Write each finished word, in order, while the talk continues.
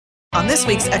On this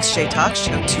week's XJ Talk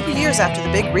Show, 2 years after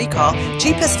the big recall,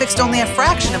 Jeep has fixed only a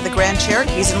fraction of the Grand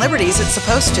Cherokees and Liberties it's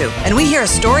supposed to. And we hear a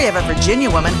story of a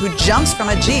Virginia woman who jumps from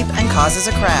a Jeep and causes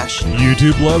a crash.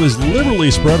 YouTube love is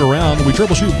liberally spread around. We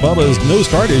troubleshoot Bubba's no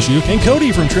start issue. And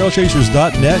Cody from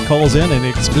trailchasers.net calls in and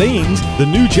explains the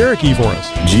new Cherokee for us.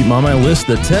 Jeep Mama lists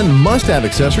the 10 must-have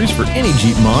accessories for any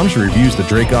Jeep mom. She reviews the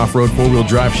Drake off-road four-wheel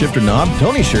drive shifter knob.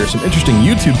 Tony shares some interesting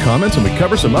YouTube comments, and we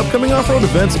cover some upcoming off-road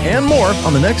events and more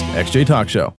on the next XJ Talk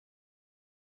Show.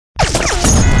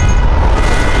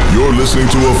 You're listening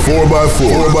to a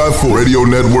 4x4 Radio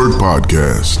Network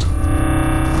podcast.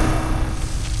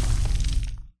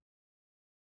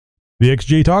 The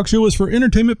XJ Talk Show is for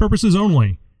entertainment purposes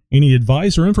only. Any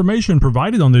advice or information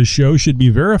provided on this show should be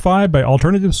verified by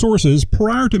alternative sources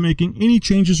prior to making any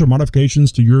changes or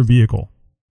modifications to your vehicle.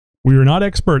 We are not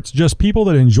experts, just people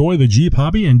that enjoy the Jeep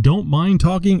hobby and don't mind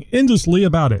talking endlessly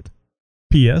about it.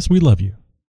 P.S. We love you.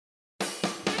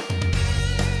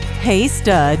 Hey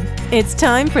stud, it's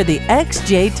time for the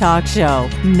XJ Talk Show.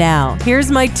 Now, here's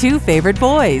my two favorite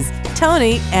boys,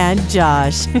 Tony and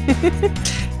Josh.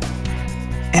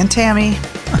 And Tammy.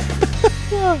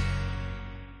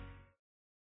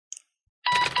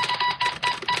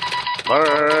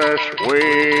 First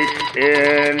week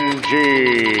in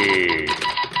Jeep.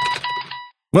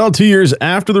 Well, 2 years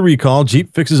after the recall,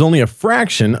 Jeep fixes only a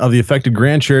fraction of the affected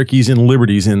Grand Cherokees and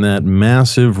Liberties in that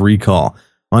massive recall.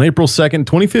 On April 2nd,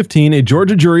 2015, a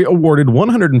Georgia jury awarded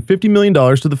 $150 million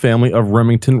to the family of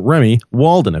Remington Remy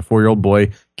Walden, a 4-year-old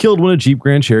boy killed when a Jeep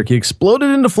Grand Cherokee exploded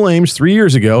into flames 3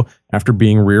 years ago after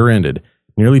being rear-ended.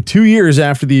 Nearly 2 years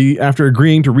after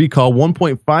agreeing to recall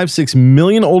 1.56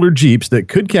 million older Jeeps that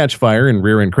could catch fire in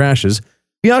rear-end crashes,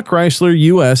 Fiat Chrysler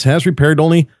U.S. has repaired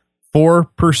only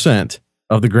 4%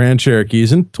 of the Grand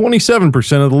Cherokees and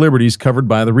 27% of the Liberties covered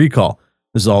by the recall.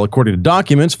 This is all according to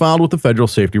documents filed with the federal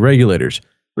safety regulators.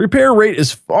 The repair rate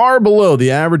is far below the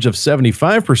average of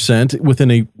 75% within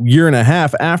a year and a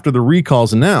half after the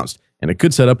recalls announced, and it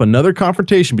could set up another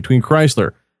confrontation between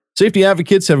Chrysler. Safety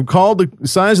advocates have called the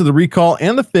size of the recall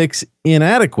and the fix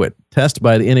inadequate. Tests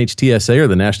by the NHTSA, or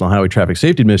the National Highway Traffic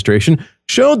Safety Administration,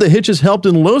 showed that hitches helped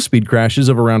in low-speed crashes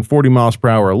of around 40 miles per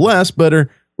hour or less, but are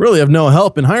really of no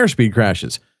help in higher-speed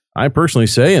crashes. I personally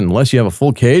say, unless you have a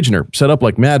full cage and are set up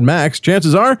like Mad Max,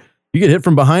 chances are you get hit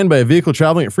from behind by a vehicle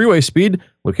traveling at freeway speed,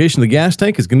 location of the gas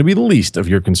tank is going to be the least of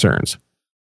your concerns.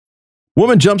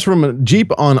 Woman jumps from a Jeep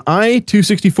on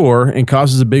I-264 and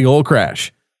causes a big old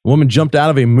crash. The woman jumped out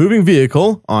of a moving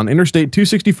vehicle on Interstate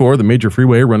 264, the major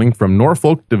freeway running from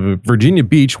Norfolk to Virginia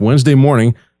Beach, Wednesday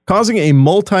morning, causing a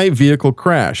multi-vehicle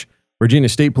crash. Virginia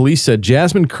State Police said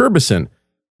Jasmine Curbison,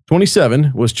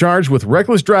 27, was charged with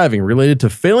reckless driving related to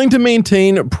failing to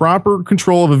maintain proper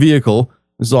control of a vehicle.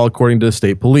 This is all according to the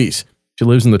state police. She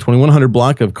lives in the 2100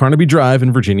 block of Carnaby Drive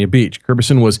in Virginia Beach.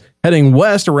 Curbison was heading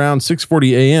west around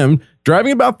 6:40 a.m.,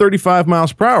 driving about 35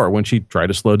 miles per hour when she tried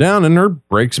to slow down and her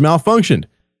brakes malfunctioned.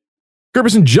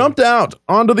 Curbison jumped out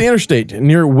onto the interstate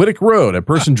near Whittick Road. A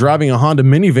person driving a Honda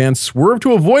minivan swerved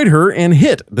to avoid her and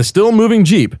hit the still moving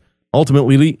Jeep,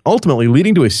 ultimately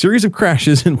leading to a series of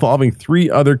crashes involving 3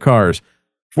 other cars.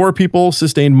 4 people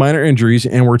sustained minor injuries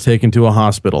and were taken to a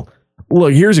hospital.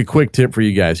 Look, here's a quick tip for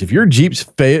you guys. If your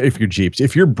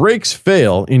brakes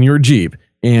fail in your Jeep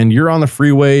and you're on the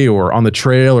freeway or on the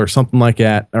trail or something like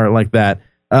that,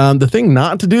 the thing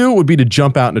not to do would be to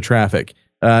jump out into traffic.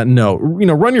 Run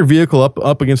your vehicle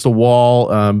up against a wall,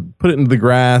 put it into the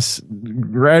grass,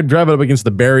 drive it up against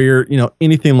the barrier,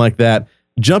 anything like that.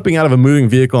 Jumping out of a moving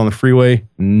vehicle on the freeway,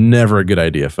 never a good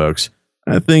idea, folks.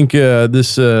 I think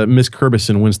this Miss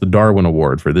Curbison wins the Darwin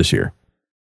Award for this year.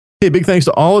 Hey, big thanks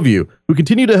to all of you who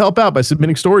continue to help out by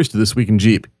submitting stories to This Week in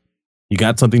Jeep. You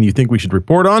got something you think we should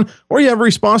report on, or you have a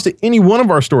response to any one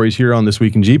of our stories here on This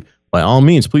Week in Jeep, by all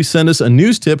means, please send us a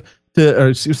news tip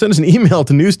send us an email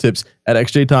to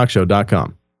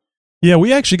newstips@xjtalkshow.com. Yeah,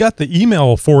 we actually got the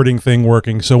email forwarding thing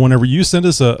working. So whenever you send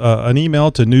us an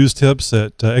email to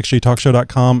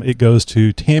newstips@xjtalkshow.com, it goes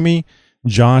to Tammy,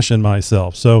 Josh, and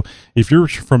myself. So if you're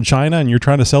from China and you're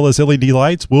trying to sell us LED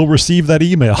lights, we'll receive that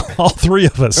email, all 3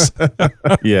 of us.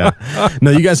 Yeah.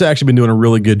 No, you guys have actually been doing a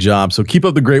really good job. So keep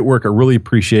up the great work. I really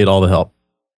appreciate all the help.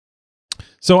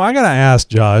 So I got to ask,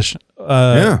 Josh,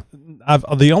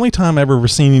 the only time I've ever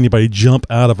seen anybody jump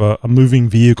out of a moving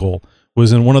vehicle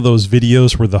was in one of those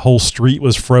videos where the whole street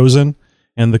was frozen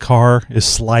and the car is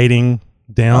sliding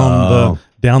down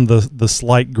the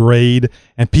slight grade,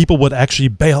 and people would actually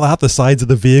bail out the sides of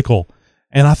the vehicle.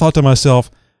 And I thought to myself,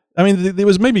 I mean, it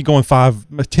was maybe going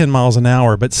 5-10 miles an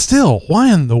hour, but still,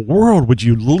 why in the world would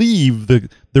you leave the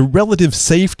relative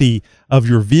safety of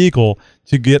your vehicle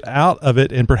to get out of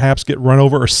it and perhaps get run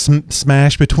over or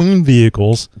smashed between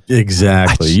vehicles?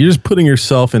 Exactly. You're just putting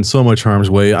yourself in so much harm's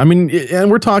way. I mean, and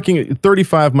we're talking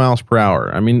 35 miles per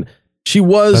hour. I mean, she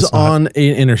was on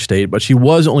an interstate, but she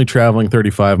was only traveling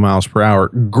 35 miles per hour.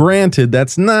 Granted,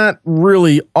 that's not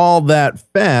really all that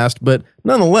fast, but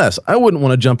nonetheless, I wouldn't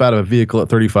want to jump out of a vehicle at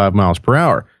 35 miles per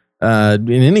hour.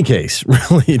 In any case,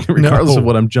 really, regardless of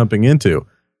what I'm jumping into.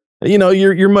 You know,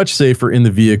 you're much safer in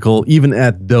the vehicle, even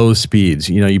at those speeds.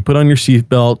 You know, you put on your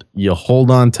seatbelt, you hold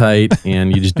on tight,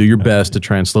 and you just do your best to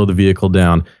try and slow the vehicle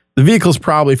down. The vehicle's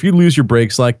probably, if you lose your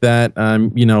brakes like that,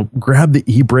 you know, grab the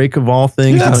e-brake of all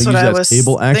things. That's you know, what use I that was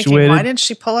cable thinking. actuated. Why didn't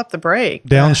she pull up the brake?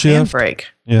 Downshift. Handbrake.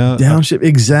 Yeah. Downshift.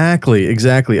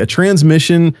 Exactly. A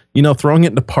transmission, you know, throwing it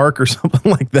into park or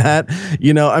something like that.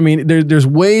 You know, I mean, there's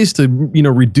ways to, you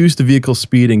know, reduce the vehicle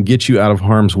speed and get you out of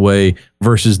harm's way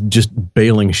versus just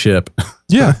bailing ship.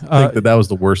 Yeah. I think that was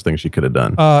the worst thing she could have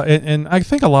done. And I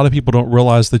think a lot of people don't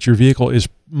realize that your vehicle is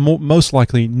most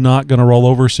likely not going to roll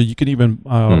over. So you can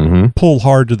even pull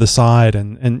hard to the side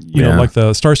and you know, like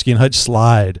the Starsky and Hutch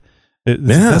slide.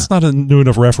 That's not a new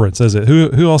enough reference, is it?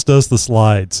 Who else does the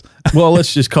slides? Well,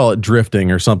 let's just call it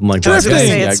drifting or something like that. I was going to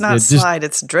say, it's not slide,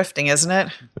 it's drifting, isn't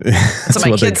it? That's what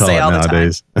my kids say all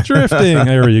nowadays. The time. Drifting.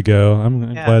 There you go.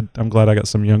 I'm glad I got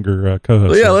some younger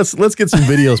co-hosts. Well, yeah, let's get some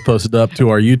videos posted up to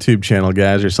our YouTube channel,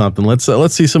 guys, or something. Let's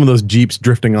see some of those Jeeps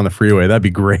drifting on the freeway. That'd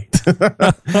be great.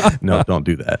 No, don't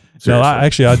do that.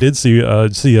 Seriously. I did see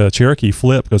a Cherokee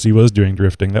flip because he was doing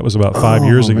drifting. That was about 5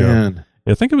 years ago. Man.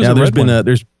 Yeah, I think it was.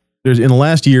 There's in the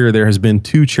last year there has been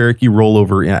 2 Cherokee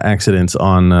rollover accidents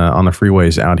on the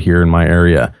freeways out here in my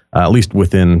area, at least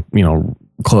within, you know,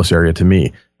 close area to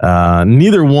me.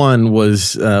 Neither one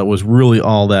was really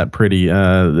all that pretty,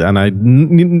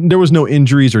 and there was no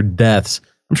injuries or deaths.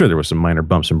 I'm sure there was some minor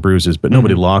bumps and bruises, but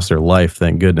nobody lost their life,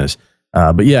 thank goodness.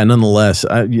 But yeah, nonetheless,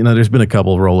 you know, there's been a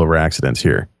couple of rollover accidents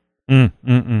here.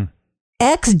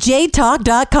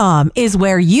 XJTalk.com is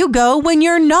where you go when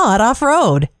you're not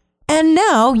off-road. And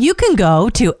now you can go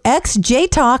to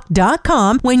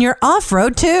xjtalk.com when you're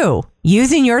off-road too.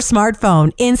 Using your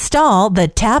smartphone, install the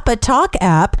Tapa Talk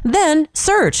app, then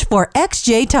search for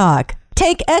XJ Talk.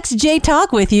 Take XJ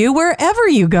Talk with you wherever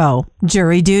you go.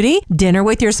 Jury duty, dinner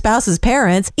with your spouse's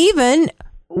parents, even,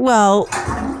 well,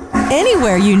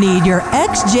 anywhere you need your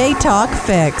XJ Talk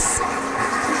fix.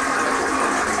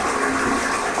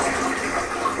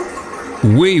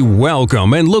 We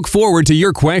welcome and look forward to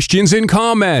your questions and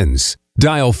comments.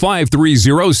 Dial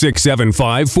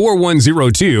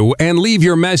 530-675-4102 and leave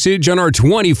your message on our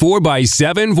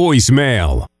 24/7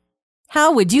 voicemail.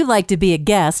 How would you like to be a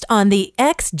guest on the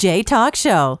XJ Talk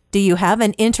Show? Do you have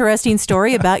an interesting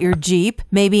story about your Jeep,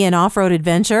 maybe an off-road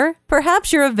adventure?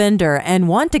 Perhaps you're a vendor and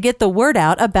want to get the word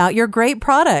out about your great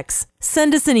products.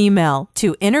 Send us an email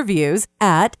to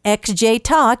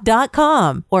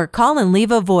interviews@xjtalk.com or call and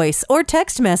leave a voice or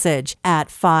text message at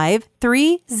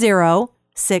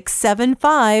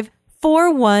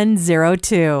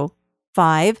 530-675-4102.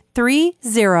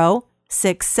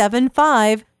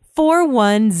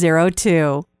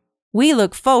 530-675-4102. We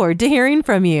look forward to hearing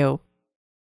from you.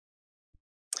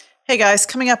 Hey guys,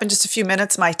 coming up in just a few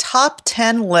minutes, my top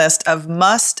 10 list of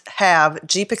must-have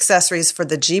Jeep accessories for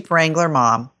the Jeep Wrangler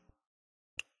mom.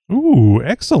 Ooh,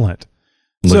 excellent.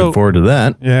 Looking forward to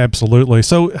that. Yeah, absolutely.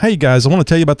 So, hey guys, I want to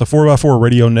tell you about the 4x4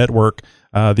 Radio Network.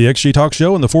 The XJ Talk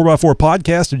Show and the 4x4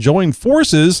 podcast joined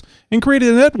forces and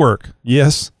created a network.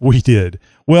 Yes, we did.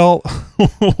 Well,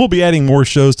 we'll be adding more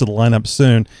shows to the lineup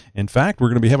soon. In fact, we're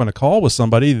going to be having a call with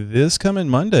somebody this coming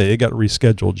Monday. It got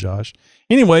rescheduled, Josh.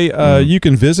 Anyway, you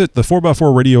can visit the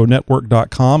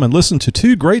 4x4radionetwork.com and listen to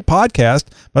 2 great podcasts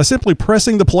by simply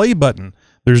pressing the play button.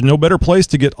 There's no better place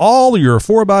to get all your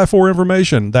 4x4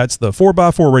 information. That's the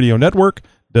 4x4 Radio Network,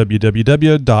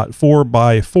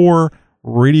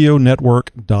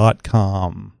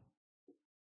 www.4x4radionetwork.com.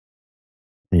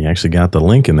 You actually got the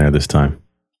link in there this time.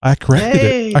 I corrected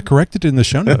it. I corrected it in the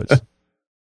show notes.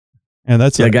 And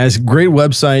that's guys, great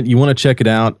website. You want to check it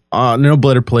out. No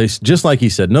better place, just like he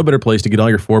said, no better place to get all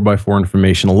your 4x4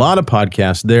 information. A lot of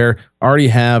podcasts there. Already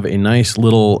have a nice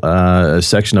little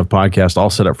section of podcasts all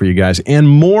set up for you guys and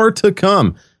more to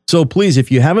come. So please,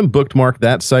 if you haven't bookmarked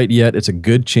that site yet, it's a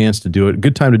good chance to do it.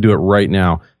 Good time to do it right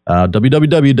now.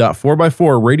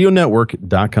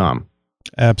 www.4x4radionetwork.com.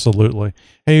 Absolutely.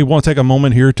 Hey, want to take a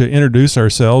moment here to introduce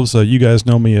ourselves. You guys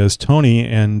know me as Tony,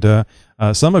 and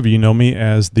Some of you know me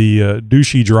as the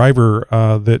douchey driver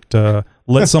that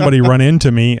let somebody run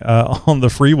into me on the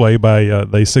freeway by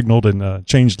they signaled and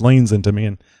changed lanes into me,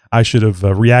 and I should have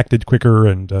reacted quicker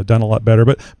and done a lot better.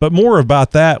 But more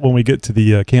about that when we get to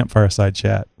the campfire side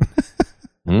chat.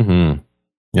 Mm-hmm.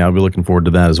 Yeah, I'll be looking forward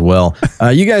to that as well.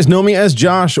 You guys know me as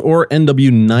Josh or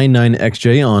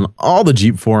NW99XJ on all the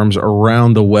Jeep forums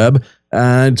around the web.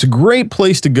 It's a great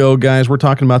place to go, guys. We're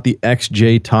talking about the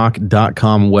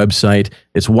xjtalk.com website.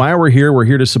 It's why we're here. We're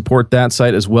here to support that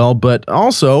site as well, but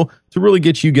also to really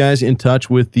get you guys in touch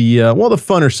with the the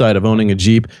funner side of owning a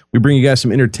Jeep. We bring you guys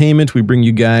some entertainment. We bring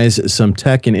you guys some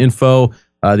tech and info.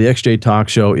 The XJ Talk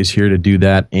Show is here to do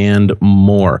that and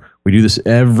more. We do this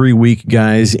every week,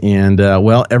 guys, and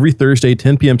every Thursday,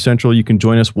 10 p.m. Central, you can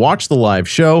join us, watch the live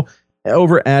show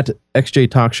over at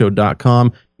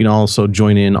xjtalkshow.com. You can also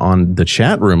join in on the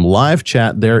chat room, live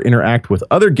chat there, interact with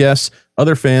other guests,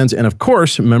 other fans, and of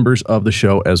course, members of the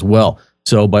show as well.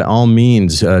 So by all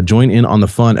means, join in on the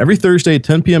fun every Thursday,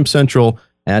 10 p.m. Central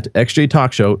at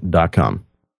xjtalkshow.com.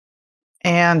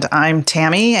 And I'm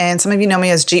Tammy, and some of you know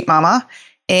me as Jeep Mama.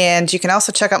 And you can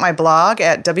also check out my blog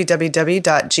at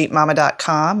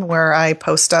www.jeepmama.com, where I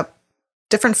post up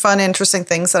different fun, interesting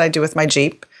things that I do with my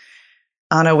Jeep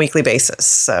on a weekly basis.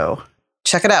 So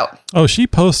check it out. Oh, she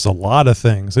posts a lot of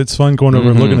things. It's fun going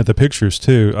over and looking at the pictures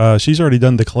too. She's already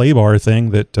done the clay bar thing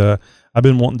that I've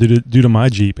been wanting to do to my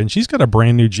Jeep, and she's got a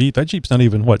brand new Jeep. That Jeep's not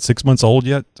even 6 months old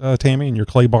yet, Tammy, and you're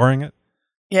clay barring it.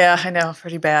 Yeah, I know.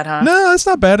 Pretty bad, huh? No, it's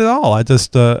not bad at all. I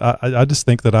just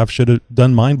think that I should have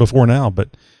done mine before now, but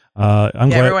I'm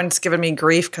glad. Everyone's giving me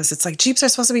grief because it's like Jeeps are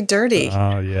supposed to be dirty.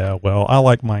 Oh, yeah. Well, I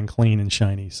like mine clean and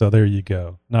shiny, so there you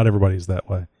go. Not everybody's that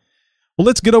way. Well,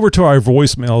 let's get over to our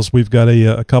voicemails. We've got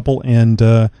a couple, and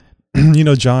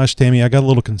Josh, Tammy, I got a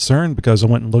little concerned because I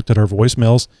went and looked at our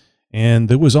voicemails, and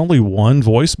there was only one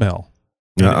voicemail,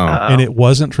 and it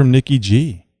wasn't from Nikki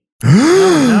G.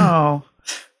 Oh, no.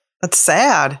 That's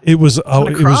sad. It was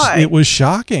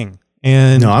shocking.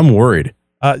 And no, I'm worried.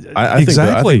 I think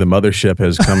the mothership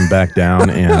has come back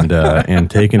down and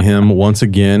taken him once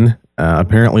again.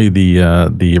 Apparently,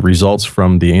 the results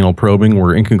from the anal probing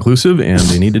were inconclusive, and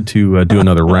they needed to do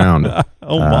another round.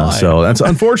 Oh my! So that's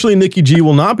unfortunately Nikki G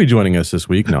will not be joining us this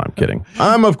week. No, I'm kidding.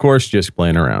 I'm of course just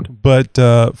playing around. But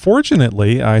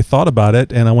fortunately, I thought about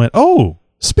it and I went, "Oh,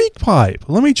 SpeakPipe.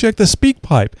 Let me check the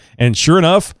SpeakPipe." And sure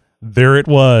enough, there it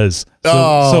was.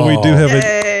 So we do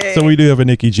have a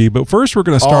Nikki G. But first, we're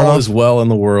going to start off as well in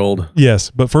the world. Yes,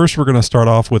 but first we're going to start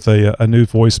off with a new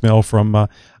voicemail from.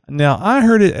 Now I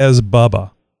heard it as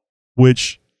Bubba,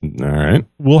 which all right,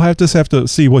 we'll have to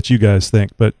see what you guys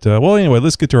think. But anyway,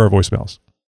 let's get to our voicemails.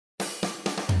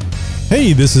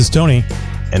 Hey, this is Tony.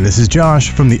 And this is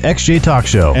Josh from the XJ Talk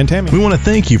Show. And Tammy. We want to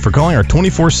thank you for calling our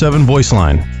 24/7 voice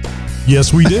line.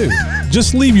 Yes, we do.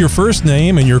 Just leave your first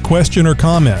name and your question or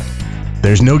comment.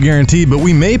 There's no guarantee, but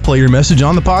we may play your message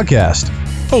on the podcast.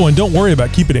 Oh, and don't worry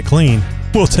about keeping it clean.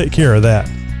 We'll take care of that.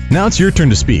 Now it's your turn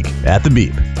to speak at the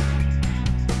beep.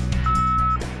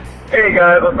 Hey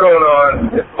guys, what's going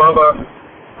on? It's Bubba.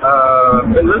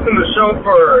 Been listening to the show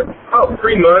for about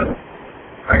 3 months.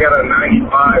 I got a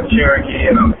 95 Cherokee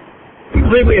and I'm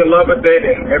completely in love with it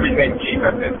and everything Jeep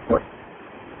at this point.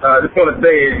 Just want to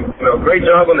say, great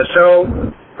job on the show.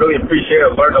 Really appreciate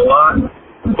it. Learned a lot.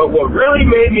 But what really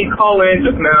made me call in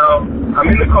just now, I'm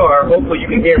in the car. Hopefully you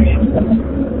can hear me.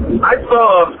 I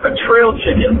saw a trail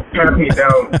chicken pass me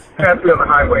on the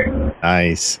highway.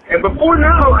 Nice. And before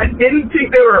now, I didn't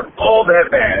think they were all that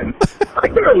bad.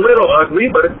 Like, they're a little ugly,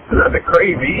 but it's nothing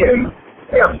crazy, and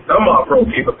they have some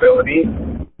off-road capability.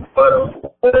 But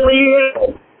holy,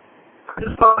 I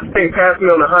just saw this thing pass me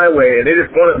on the highway, and it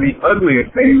is one of the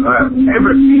ugliest things I've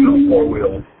ever seen on four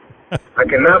wheels. I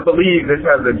cannot believe this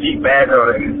has a Jeep badge on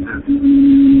it.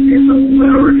 It's a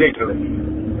little ridiculous.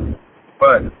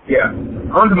 But, yeah,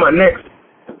 on to my next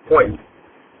point.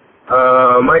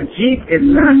 My Jeep is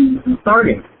not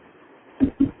starting.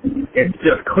 It's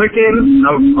just clicking.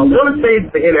 I want to say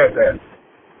it's the NSS.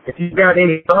 If you got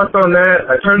any thoughts on that,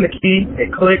 I turned the key,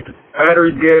 it clicked,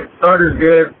 battery's good, starter's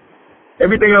good,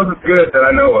 everything else is good that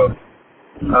I know of.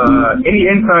 Any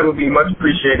insight would be much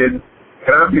appreciated.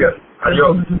 Gracias.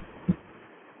 Adios.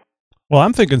 Well,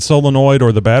 I'm thinking solenoid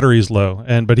or the battery's low,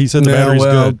 but he said the battery's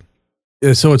good.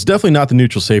 So it's definitely not the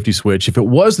neutral safety switch. If it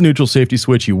was the neutral safety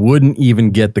switch, you wouldn't even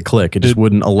get the click. It just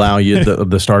wouldn't allow you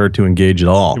the starter to engage at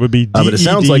all. It would be but it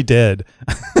sounds like dead.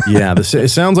 Yeah, it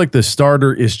sounds like the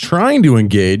starter is trying to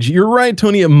engage. You're right,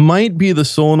 Tony. It might be the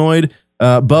solenoid.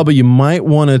 Bubba, you might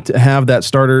want to have that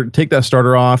starter, take that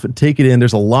starter off, take it in.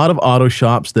 There's a lot of auto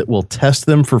shops that will test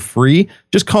them for free.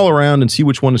 Just call around and see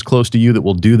which one is close to you that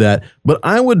will do that. But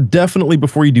I would definitely,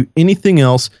 before you do anything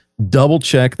else, double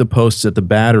check the posts at the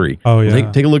battery. Oh,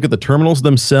 yeah. Take a look at the terminals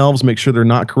themselves, make sure they're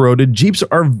not corroded. Jeeps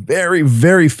are very,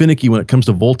 very finicky when it comes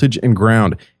to voltage and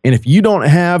ground. And if you don't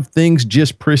have things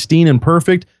just pristine and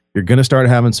perfect, you're going to start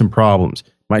having some problems.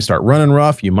 Might start running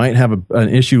rough. You might have an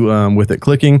issue with it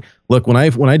clicking. Look, when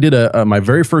I did my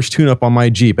very first tune-up on my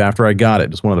Jeep after I got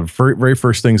it, it's one of the very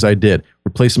first things I did.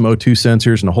 Replace some O2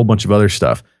 sensors and a whole bunch of other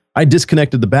stuff. I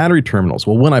disconnected the battery terminals.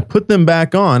 Well, when I put them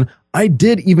back on, I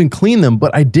did even clean them,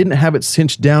 but I didn't have it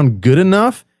cinched down good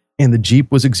enough, and the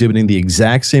Jeep was exhibiting the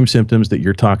exact same symptoms that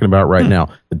you're talking about right now.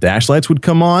 The dash lights would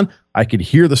come on. I could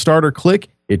hear the starter click.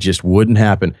 It just wouldn't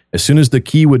happen. As soon as the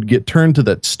key would get turned to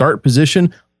that start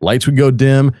position, lights would go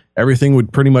dim. Everything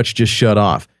would pretty much just shut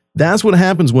off. That's what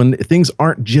happens when things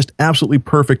aren't just absolutely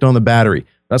perfect on the battery.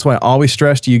 That's why I always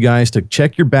stress to you guys to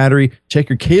check your battery, check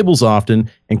your cables often,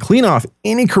 and clean off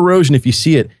any corrosion if you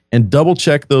see it, and double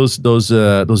check those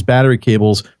battery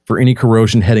cables for any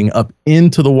corrosion heading up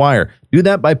into the wire. Do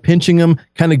that by pinching them,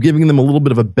 kind of giving them a little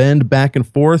bit of a bend back and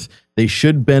forth. They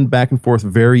should bend back and forth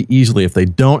very easily. If they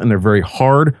don't and they're very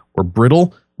hard or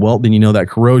brittle, well, then you know that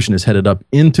corrosion is headed up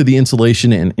into the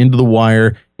insulation and into the wire,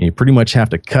 and you pretty much have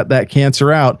to cut that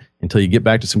cancer out until you get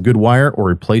back to some good wire or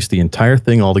replace the entire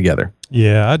thing altogether.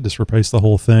 Yeah, I'd just replace the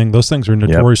whole thing. Those things are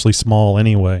notoriously small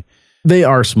anyway. They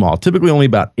are small. Typically only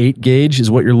about 8 gauge is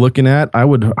what you're looking at. I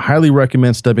would highly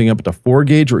recommend stepping up to 4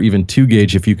 gauge or even 2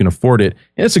 gauge if you can afford it.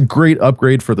 And it's a great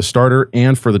upgrade for the starter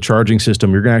and for the charging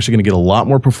system. You're actually going to get a lot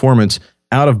more performance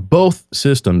out of both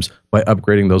systems by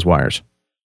upgrading those wires.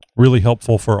 Really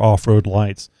helpful for off-road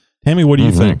lights. Tammy, what do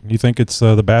you think? You think it's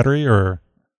the battery, or?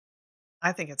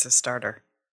 I think it's a starter.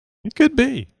 It could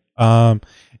be. That's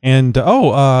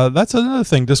another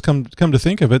thing. Just come to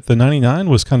think of it, the 99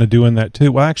 was kind of doing that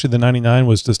too. Well, actually, the 99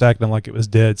 was just acting like it was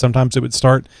dead. Sometimes it would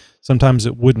start, sometimes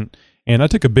it wouldn't. And I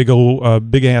took a big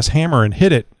ass hammer and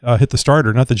hit the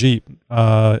starter, not the Jeep,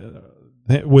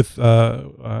 with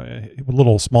a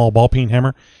little small ball peen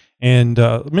hammer and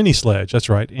mini sledge. That's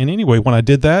right. And anyway, when I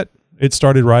did that, it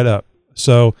started right up.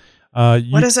 So,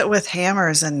 what is it with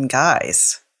hammers and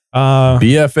guys?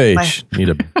 BFH. Need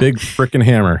a big freaking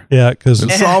hammer. Yeah, because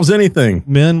it solves anything.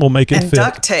 Men will make it and fit.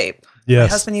 Duct tape. Yes,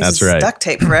 my husband uses duct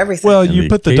tape for everything. Well, you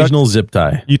put the occasional zip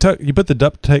tie. You put the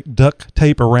duct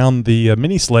tape around the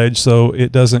mini sledge so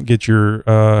it doesn't get your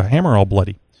hammer all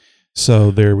bloody.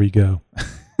 So there we go.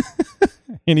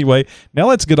 Anyway, now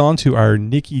let's get on to our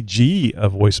Nikki G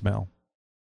of voicemail.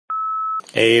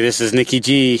 Hey, this is Nikki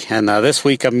G, and this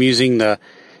week I'm using the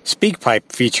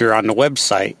SpeakPipe feature on the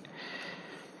website.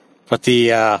 But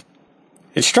the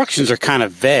instructions are kind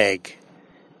of vague.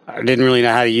 I didn't really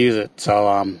know how to use it. So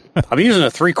I'm using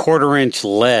a 3/4-inch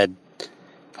lead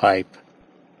pipe.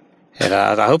 And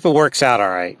I hope it works out all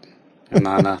right. And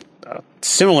on a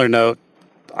similar note,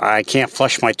 I can't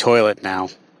flush my toilet now.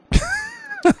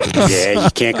 Yeah, you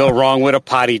can't go wrong with a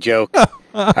potty joke.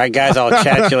 All right, guys, I'll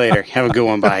chat you later. Have a good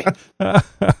one. Bye.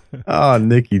 Oh,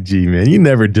 Nikki G, man. You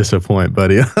never disappoint,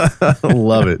 buddy.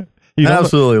 Love it.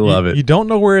 Absolutely love it. You don't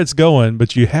know where it's going,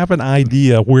 but you have an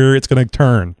idea where it's going to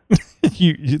turn.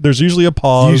 There's usually a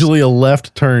pause. Usually a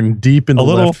left turn deep in the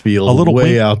left field, a little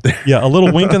way out there. Yeah, a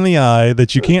little wink in the eye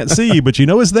that you can't see, but you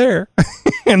know is there.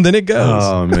 And then it goes.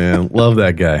 Oh, man. Love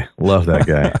that guy. Love that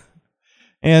guy.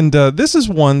 And this is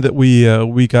one that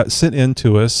we got sent in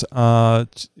to us.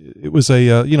 It was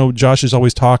Josh is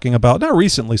always talking about, not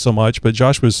recently so much, but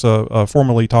Josh was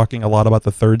formerly talking a lot about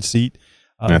the third seat.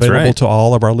 Available to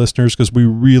all of our listeners, because we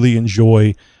really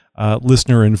enjoy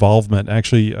listener involvement.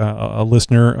 Actually, a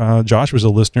listener, Josh was a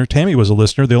listener, Tammy was a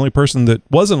listener. The only person that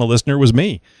wasn't a listener was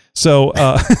me. So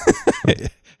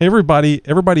everybody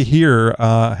here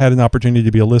had an opportunity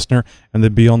to be a listener and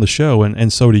then be on the show,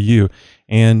 and so do you.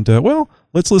 And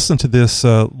let's listen to this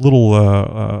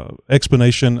little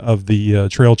explanation of the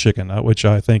trail chicken, which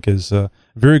I think is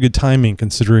very good timing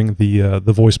considering the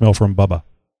voicemail from Bubba.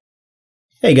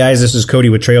 Hey guys, this is Cody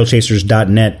with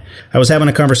TrailChasers.net. I was having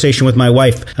a conversation with my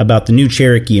wife about the new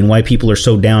Cherokee and why people are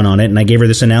so down on it, and I gave her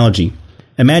this analogy.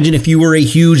 Imagine if you were a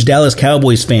huge Dallas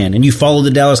Cowboys fan, and you followed the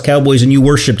Dallas Cowboys and you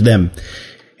worshipped them.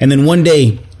 And then one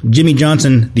day, Jimmy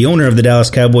Johnson, the owner of the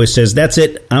Dallas Cowboys, says, "That's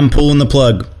it, I'm pulling the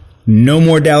plug. No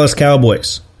more Dallas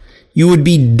Cowboys." You would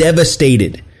be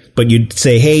devastated, but you'd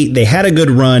say, hey, they had a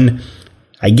good run.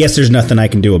 I guess there's nothing I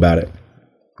can do about it.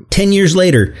 10 years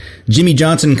later, Jimmy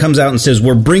Johnson comes out and says,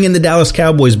 we're bringing the Dallas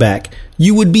Cowboys back.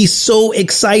 You would be so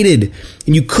excited,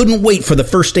 and you couldn't wait for the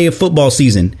first day of football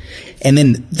season. And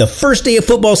then the first day of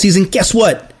football season, guess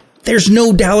what? There's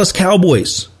no Dallas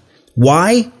Cowboys.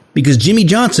 Why? Because Jimmy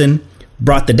Johnson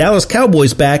brought the Dallas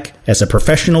Cowboys back as a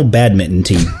professional badminton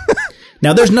team.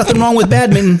 Now, there's nothing wrong with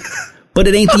badminton, but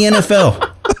it ain't the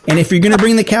NFL. And if you're going to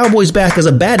bring the Cowboys back as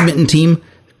a badminton team,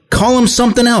 call them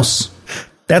something else.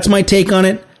 That's my take on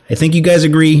it. I think you guys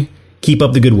agree. Keep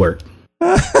up the good work.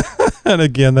 And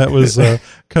again, that was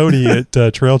Cody at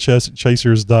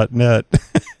trailchasers.net.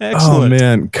 Excellent. Oh,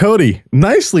 man. Cody,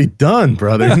 nicely done,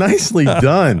 brother. Nicely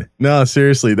done. No,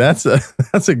 seriously, that's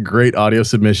a great audio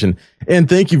submission. And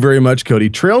thank you very much, Cody.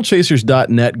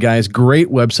 Trailchasers.net, guys. Great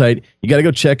website. You got to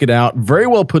go check it out. Very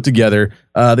well put together.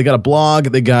 They got a blog.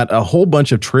 They got a whole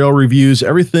bunch of trail reviews,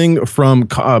 everything from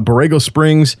Borrego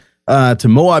Springs to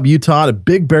Moab, Utah, to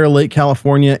Big Bear Lake,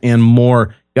 California, and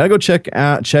more. Got to go check it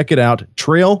out,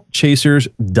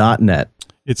 trailchasers.net.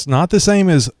 It's not the same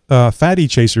as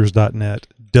fattychasers.net.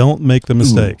 Don't make the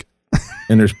mistake.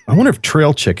 And I wonder if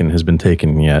Trail Chicken has been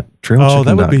taken yet.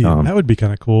 Trailchicken.com. That would be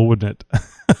kind of cool, wouldn't it?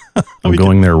 I'm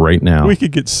going there right now. We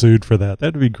could get sued for that.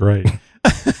 That'd be great.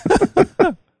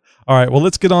 All right, well,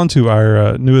 let's get on to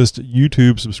our newest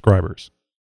YouTube subscribers.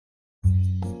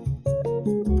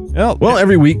 Well,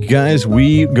 every week, guys,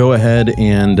 we go ahead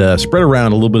and spread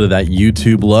around a little bit of that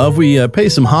YouTube love. We pay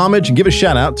some homage and give a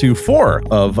shout out to 4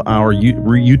 of our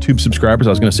YouTube subscribers. I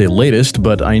was going to say latest,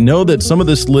 but I know that some of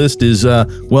this list is, a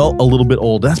little bit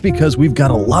old. That's because we've got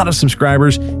a lot of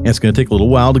subscribers, and it's going to take a little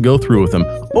while to go through with them.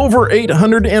 Over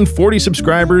 840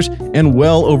 subscribers and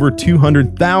well over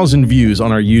 200,000 views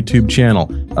on our YouTube channel.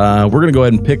 We're going to go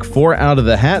ahead and pick 4 out of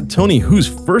the hat. Tony, who's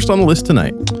first on the list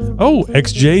tonight? Oh,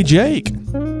 XJ Jake.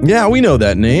 Yeah, we know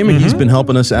that name, and he's been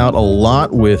helping us out a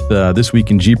lot with This Week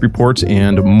in Jeep Reports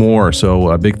and more.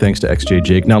 So big thanks to XJ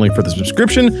Jake, not only for the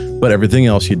subscription, but everything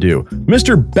else you do.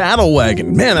 Mr.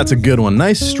 Battlewagon. Man, that's a good one.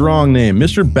 Nice, strong name.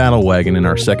 Mr. Battlewagon in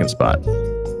our second spot.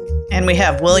 And we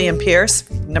have William Pierce,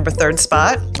 number 3rd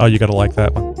spot. Oh, you got to like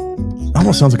that one.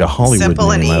 Almost sounds like a Hollywood Simple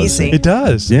name. and easy. It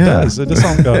does. Yeah. It does. It does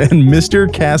sound good. And Mr.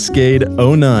 Cascade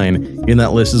 09 in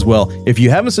that list as well. If you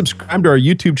haven't subscribed to our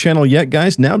YouTube channel yet,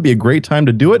 guys, now would be a great time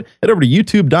to do it. Head over to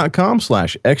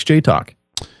youtube.com/XJTalk.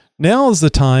 Now is the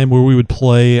time where we would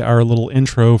play our little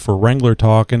intro for Wrangler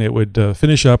Talk, and it would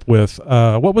finish up with,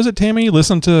 what was it, Tammy?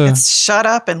 It's Shut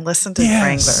Up and Listen to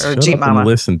Wrangler, or Jeep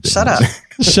Mama. Shut up.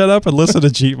 Shut up and listen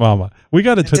to Jeep Mama. We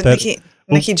got to put that.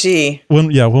 Nikki G. When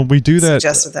we do that,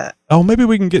 suggested that. Oh, maybe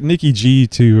we can get Nikki G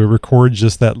to record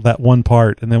just that one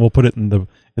part, and then we'll put it in the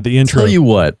intro. Tell you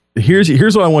what, here's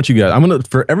what I want you guys.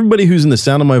 For everybody who's in the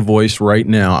sound of my voice right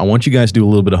now, I want you guys to do a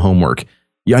little bit of homework.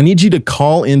 Yeah, I need you to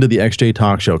call into the XJ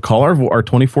Talk Show. Call our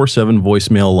 24/7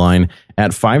 voicemail line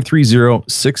at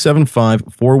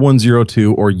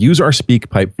 530-675-4102, or use our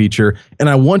SpeakPipe feature. And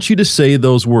I want you to say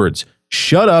those words.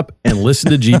 Shut up and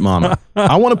listen to Jeep Mama.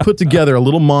 I want to put together a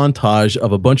little montage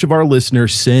of a bunch of our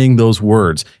listeners saying those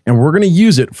words, and we're going to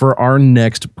use it for our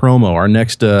next promo, we're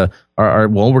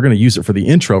going to use it for the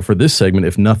intro for this segment,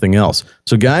 if nothing else.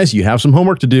 So guys, you have some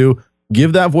homework to do.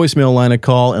 Give that voicemail line a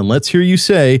call, and let's hear you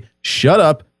say, shut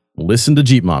up, listen to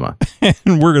Jeep Mama.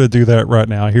 And we're going to do that right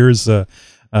now. Here's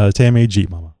Tammy Jeep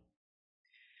Mama.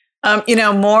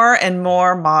 More and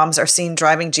more moms are seen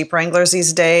driving Jeep Wranglers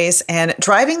these days, and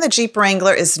driving the Jeep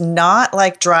Wrangler is not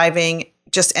like driving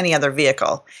just any other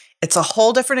vehicle. It's a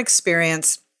whole different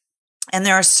experience, and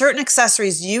there are certain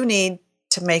accessories you need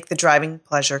to make the driving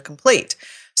pleasure complete.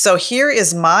 So here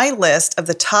is my list of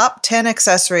the top 10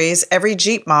 accessories every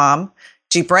Jeep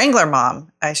Wrangler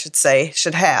mom, I should say,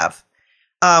 should have.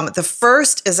 The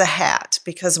first is a hat,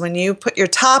 because when you put your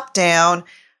top down,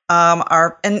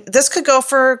 and this could go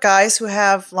for guys who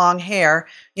have long hair.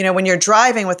 When you're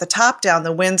driving with the top down,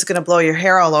 the wind's going to blow your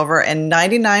hair all over, and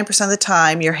 99% of the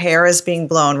time, your hair is being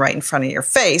blown right in front of your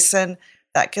face, and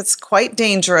that gets quite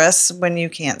dangerous when you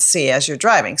can't see as you're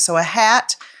driving. So a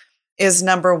hat is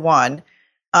number 1.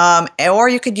 Or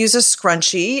you could use a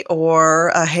scrunchie or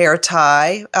a hair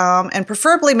tie, and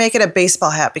preferably make it a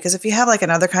baseball hat, because if you have like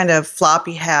another kind of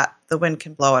floppy hat, the wind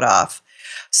can blow it off.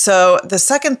 So the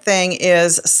second thing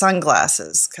is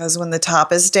sunglasses, because when the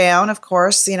top is down, of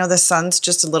course, the sun's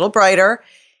just a little brighter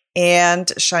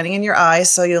and shining in your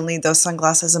eyes, so you'll need those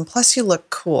sunglasses, and plus you look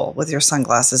cool with your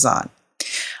sunglasses on.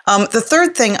 The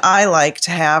third thing I like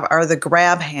to have are the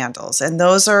grab handles, and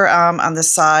those are on the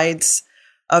sides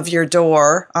of your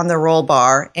door on the roll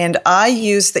bar, and I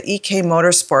use the EK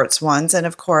Motorsports ones, and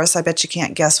of course, I bet you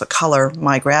can't guess what color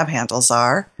my grab handles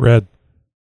are. Red.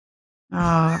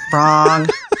 Oh, wrong.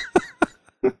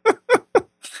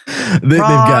 They've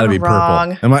got to be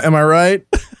purple. Am I right?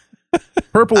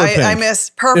 Purple or pink? I miss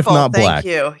purple. If not Thank black.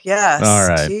 you. Yes. All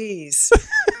right. Jeez.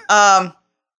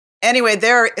 Anyway,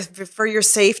 they're for your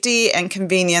safety and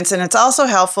convenience, and it's also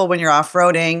helpful when you're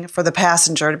off-roading for the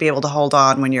passenger to be able to hold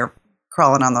on when you're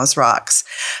crawling on those rocks.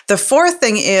 The fourth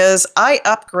thing is I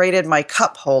upgraded my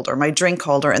cup holder, my drink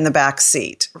holder in the back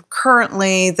seat.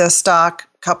 Currently, the stock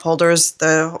cup holders,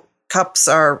 the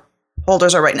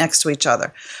holders are right next to each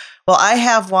other. Well, I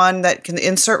have one that can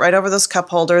insert right over those cup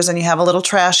holders, and you have a little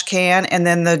trash can, and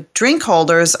then the drink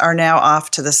holders are now off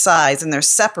to the sides, and they're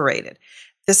separated.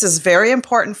 This is very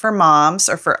important for moms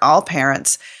or for all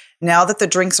parents. Now that the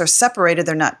drinks are separated,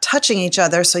 they're not touching each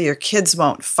other, so your kids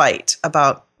won't fight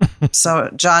about, so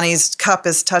Johnny's cup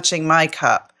is touching my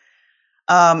cup.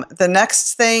 The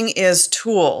next thing is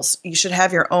tools. You should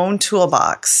have your own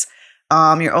toolbox,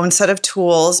 your own set of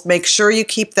tools. Make sure you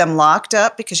keep them locked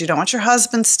up because you don't want your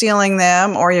husband stealing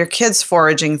them or your kids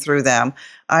foraging through them.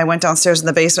 I went downstairs in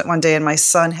the basement one day and my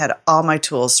son had all my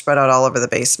tools spread out all over the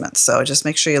basement. So just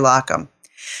make sure you lock them.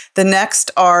 The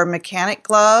next are mechanic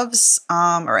gloves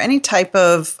or any type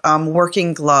of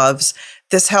working gloves.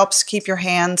 This helps keep your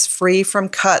hands free from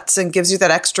cuts and gives you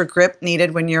that extra grip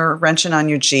needed when you're wrenching on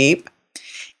your Jeep.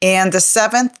 And the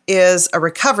seventh is a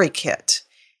recovery kit.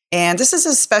 And this is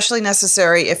especially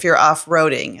necessary if you're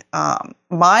off-roading.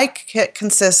 My kit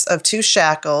consists of 2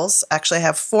 shackles. Actually, I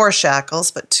have 4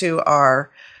 shackles, but 2 are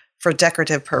for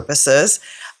decorative purposes.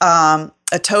 A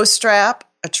tow strap,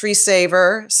 a tree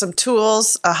saver, some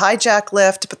tools, a hijack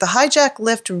lift, but the hijack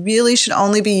lift really should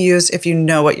only be used if you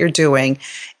know what you're doing,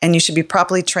 and you should be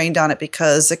properly trained on it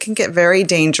because it can get very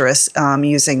dangerous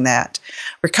using that.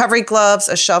 Recovery gloves,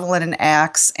 a shovel, and an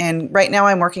axe, and right now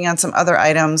I'm working on some other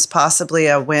items, possibly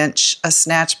a winch, a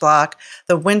snatch block,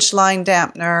 the winch line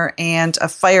dampener, and a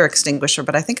fire extinguisher,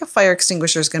 but I think a fire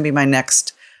extinguisher is going to be my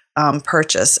next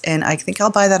purchase, and I think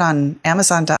I'll buy that on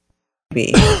Amazon.com.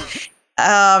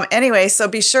 Anyway, so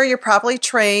be sure you're properly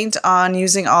trained on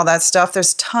using all that stuff.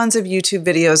 There's tons of YouTube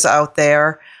videos out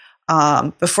there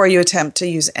before you attempt to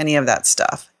use any of that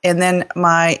stuff. And then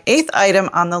my 8th item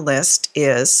on the list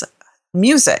is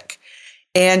music.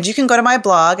 And you can go to my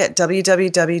blog at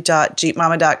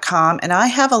www.jeepmama.com, and I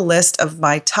have a list of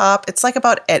my top, it's like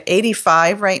about at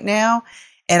 85 right now,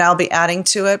 and I'll be adding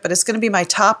to it, but it's going to be my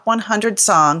top 100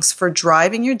 songs for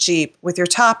driving your Jeep with your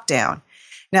top down.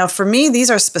 Now, for me,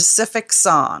 these are specific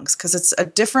songs because it's a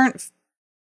different,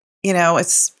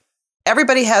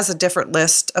 everybody has a different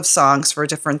list of songs for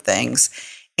different things.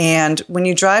 And when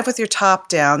you drive with your top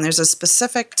down, there's a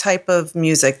specific type of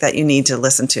music that you need to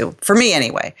listen to, for me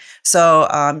anyway. So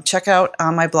check out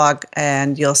on my blog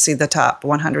and you'll see the top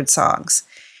 100 songs.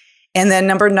 And then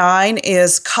number 9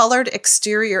 is colored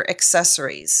exterior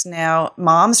accessories. Now,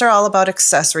 moms are all about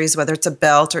accessories, whether it's a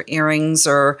belt or earrings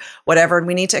or whatever, and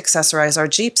we need to accessorize our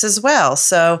Jeeps as well.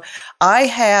 So I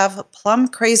have plum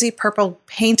crazy purple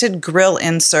painted grill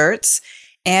inserts,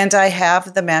 and I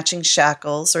have the matching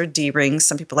shackles or D-rings,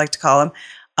 some people like to call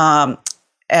them,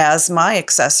 as my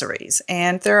accessories.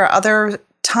 And there are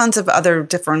tons of other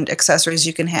different accessories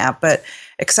you can have, but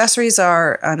accessories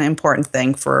are an important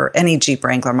thing for any Jeep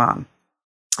Wrangler mom.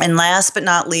 And last but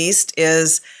not least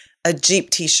is a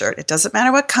Jeep t-shirt. It doesn't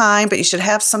matter what kind, but you should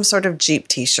have some sort of Jeep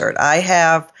t-shirt. I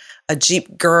have a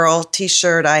Jeep Girl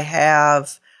t-shirt. I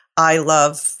have I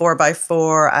Love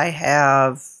 4x4. I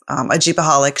have a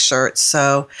Jeepaholic shirt.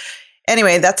 So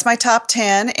anyway, that's my top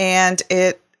 10. And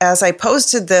as I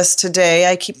posted this today,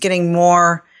 I keep getting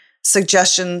more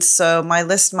suggestions, so my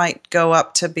list might go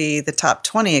up to be the top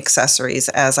 20 accessories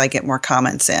as I get more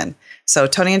comments in. So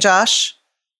Tony and Josh?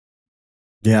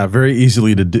 Yeah, very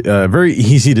easy to do.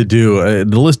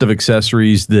 The list of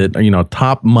accessories that,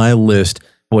 top my list.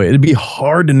 Boy, it'd be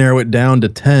hard to narrow it down to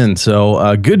 10.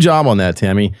 So good job on that,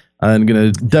 Tammy. I'm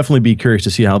going to definitely be curious to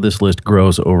see how this list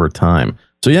grows over time.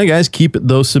 So yeah, guys, keep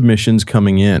those submissions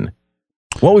coming in.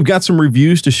 Well, we've got some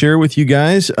reviews to share with you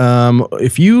guys.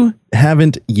 If you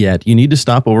haven't yet, you need to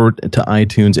stop over to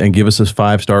iTunes and give us a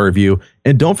 5-star review.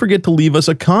 And don't forget to leave us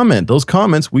a comment. Those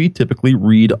comments we typically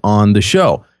read on the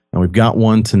show. And we've got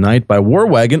one tonight by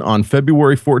Warwagon on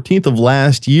February 14th of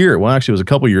last year. Well, actually, it was a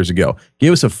couple years ago.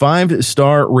 Gave us a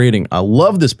 5-star rating. I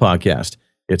love this podcast.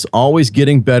 It's always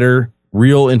getting better,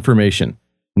 real information.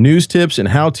 News tips and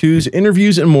how-tos,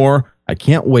 interviews, and more. I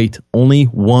can't wait. Only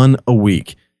one a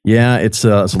week. Yeah, it's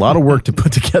a lot of work to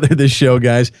put together this show,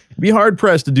 guys. It'd be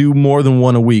hard-pressed to do more than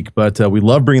one a week, but we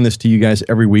love bringing this to you guys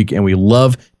every week, and we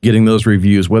love getting those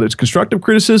reviews. Whether it's constructive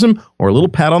criticism or a little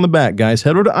pat on the back, guys,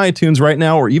 head over to iTunes right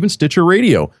now or even Stitcher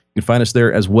Radio. You can find us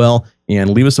there as well, and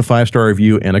leave us a 5-star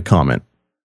review and a comment.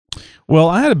 Well,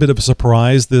 I had a bit of a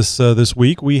surprise this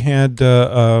week. We had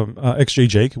XJ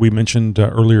Jake, we mentioned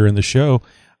earlier in the show,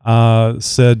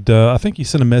 said, I think he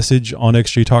sent a message on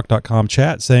xjtalk.com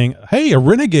chat saying, hey, a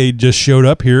Renegade just showed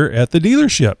up here at the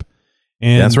dealership.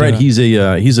 And that's right. He's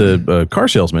a car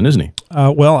salesman, isn't he?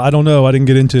 Well, I don't know. I didn't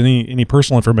get into any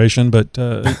personal information, but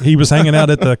he was hanging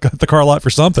out at the car lot for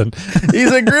something.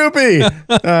 He's a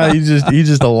groupie. He's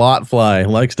just a lot fly.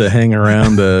 Likes to hang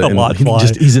around. A lot fly.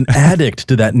 He's an addict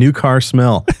to that new car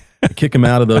smell. Kick him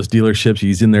out of those dealerships.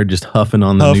 He's in there just huffing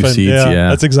on the new seats. Yeah,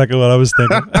 that's exactly what I was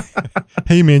thinking.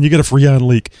 Hey, man, you get a Freon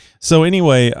leak. So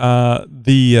anyway,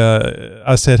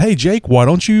 I said, hey, Jake, why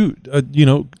don't you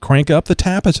crank up the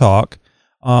Tapatalk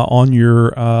on your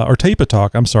or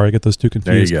Tapatalk. I'm sorry, I get those two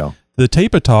confused. There you go. The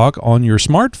Tapatalk on your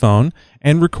smartphone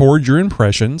and record your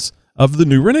impressions of the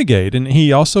new Renegade. And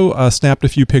he also snapped a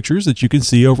few pictures that you can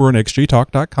see over on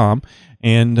xjtalk.com.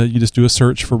 And you just do a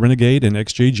search for Renegade and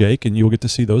XJ Jake, and you'll get to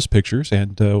see those pictures,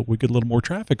 and we get a little more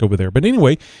traffic over there. But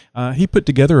anyway, he put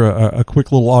together a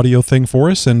quick little audio thing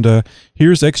for us, and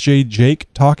here's XJ Jake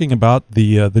talking about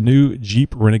the new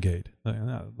Jeep Renegade.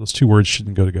 Those two words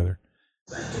shouldn't go together.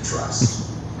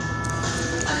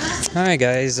 Hi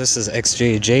guys, this is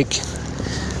XJ Jake.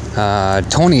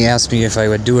 Tony asked me if I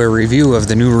would do a review of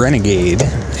the new Renegade,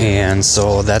 and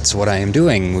so that's what I am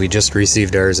doing. We just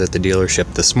received ours at the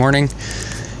dealership this morning,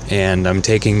 and I'm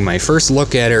taking my first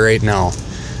look at it right now.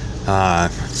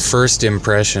 First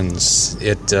impressions,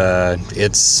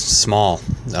 it's small.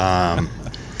 I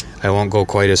won't go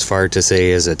quite as far to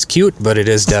say as it's cute, but it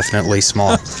is definitely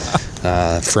small.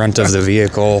 Front of the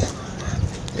vehicle,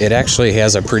 it actually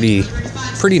has a pretty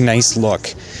nice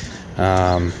look.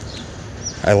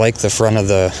 I like the front of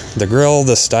the grille.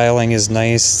 The styling is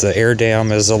nice. The air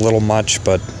dam is a little much,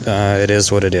 but it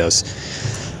is what it is.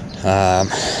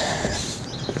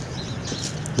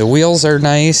 The wheels are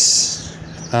nice.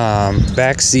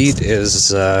 Back seat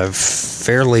is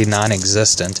fairly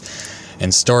non-existent,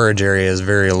 and storage area is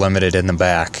very limited in the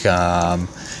back.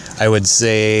 I would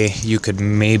say you could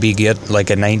maybe get like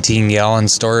a 19-gallon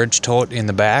storage tote in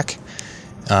the back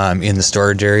in the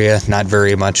storage area. Not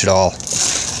very much at all.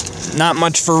 Not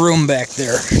much for room back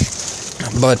there,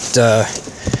 but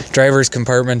driver's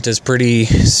compartment is pretty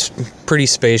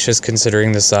spacious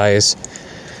considering the size.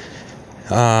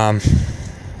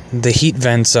 The heat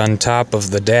vents on top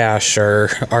of the dash are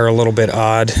a little bit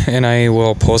odd, and I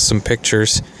will post some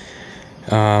pictures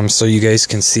so you guys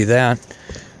can see that.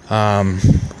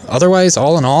 Otherwise,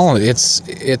 all in all,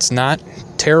 it's not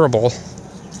terrible.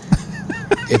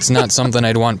 It's not something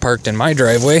I'd want parked in my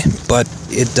driveway, but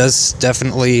it does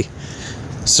definitely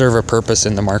serve a purpose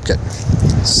in the market.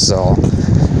 So,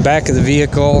 back of the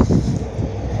vehicle,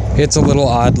 it's a little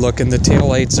odd looking. The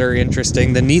taillights are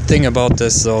interesting. The neat thing about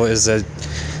this, though, is that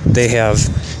they have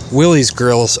Willys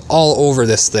grills all over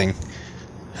this thing.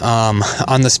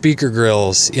 On the speaker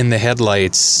grills, in the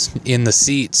headlights, in the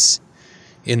seats,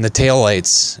 in the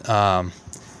taillights.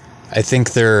 I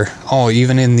think they're,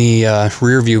 even in the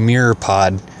rear view mirror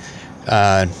pod.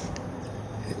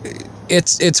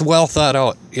 It's well thought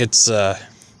out.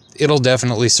 It'll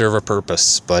definitely serve a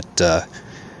purpose, but I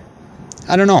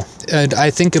don't know. I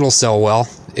think it'll sell well.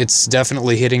 It's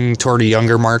definitely hitting toward a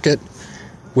younger market,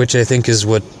 which I think is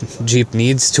what Jeep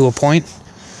needs to a point.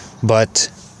 But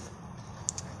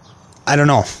I don't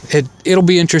know. It'll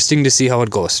be interesting to see how it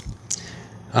goes.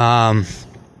 I'll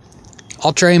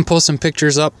try and post some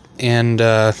pictures up, and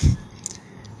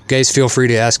guys feel free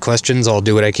to ask questions. I'll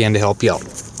do what I can to help you out.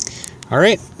 All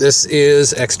right, this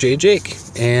is XJ Jake,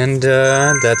 and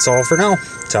that's all for now.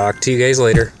 Talk to you guys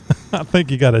later. I think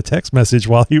you got a text message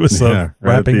while he was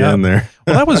wrapping up. There.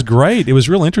 Well, that was great. It was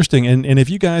real interesting. And if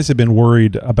you guys have been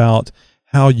worried about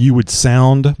how you would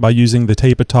sound by using the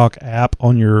Tapatalk app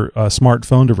on your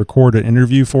smartphone to record an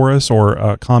interview for us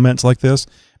or comments like this,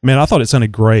 man, I thought it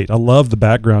sounded great. I love the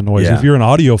background noise. Yeah. If you're an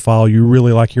audiophile, you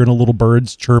really like hearing the little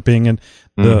birds chirping and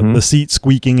the seat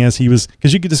squeaking as he was,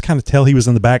 because you could just kind of tell he was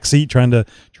in the back seat trying to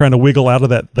wiggle out of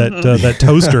that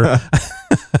toaster.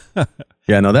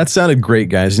 Yeah, no, that sounded great,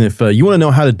 guys. And if you want to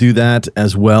know how to do that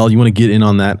as well, you want to get in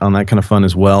on that kind of fun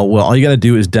as well, all you got to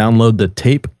do is download the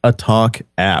Tapatalk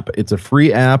app. It's a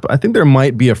free app. I think there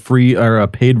might be a free or a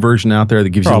paid version out there that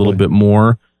gives you a little bit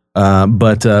more.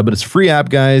 But it's a free app,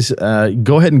 guys.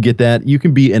 Go ahead and get that. You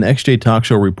can be an XJ Talk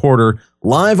Show reporter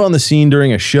live on the scene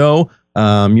during a show.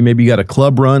 You got a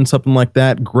club run, something like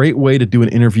that. Great way to do an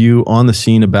interview on the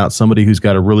scene about somebody who's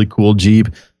got a really cool Jeep,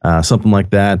 something like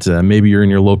that. Maybe you're in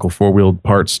your local four-wheel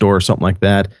parts store or something like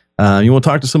that. You want to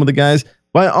talk to some of the guys?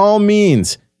 By all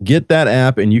means, get that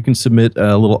app and you can submit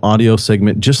a little audio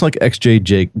segment just like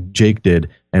XJ Jake did.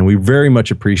 and we very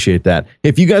much appreciate that.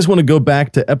 If you guys want to go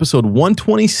back to episode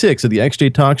 126 of the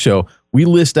XJ Talk Show, we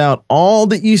list out all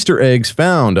the Easter eggs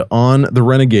found on the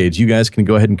Renegades. You guys can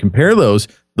go ahead and compare those,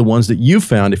 the ones that you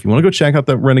found. If you want to go check out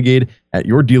the Renegade at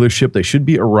your dealership, they should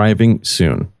be arriving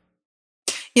soon.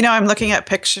 You know, I'm looking at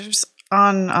pictures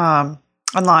on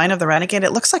online of the Renegade.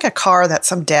 It looks like a car that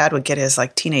some dad would get his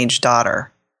like teenage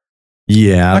daughter.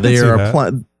 Yeah,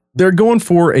 they're going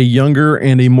for a younger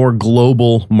and a more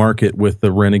global market with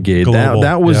the Renegade.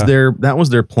 That was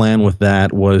their plan with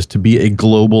that, was to be a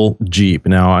global Jeep.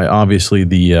 Now, obviously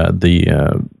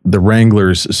the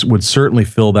Wranglers would certainly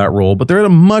fill that role, but they're at a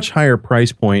much higher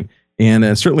price point, and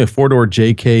certainly a 4-door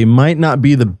JK might not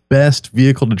be the best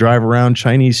vehicle to drive around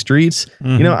Chinese streets.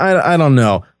 Mm-hmm. You know, I don't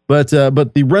know. But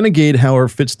the Renegade, however,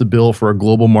 fits the bill for a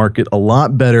global market a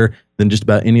lot better than just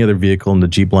about any other vehicle in the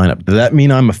Jeep lineup. Does that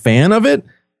mean I'm a fan of it?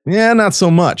 Yeah, not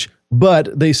so much.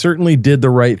 But they certainly did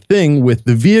the right thing with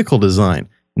the vehicle design.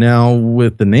 Now,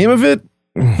 with the name of it,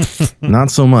 not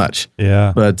so much.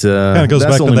 Yeah. But kind of goes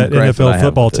back to that NFL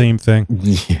football team thing.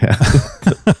 Yeah.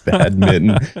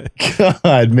 Badminton.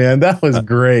 God, man, that was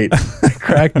great. It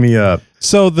cracked me up.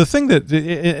 So the thing that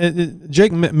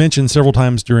Jake mentioned several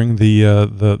times during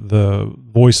the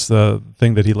voice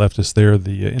thing that he left us there,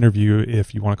 the interview,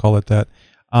 if you want to call it that,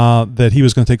 that he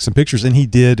was going to take some pictures, and he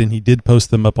did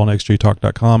post them up on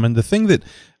xjtalk.com. And the thing that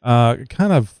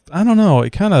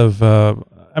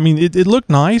it looked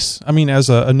nice. I mean, as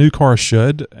a new car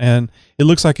should, and it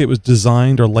looks like it was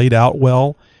designed or laid out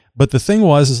well. But the thing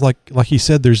is like he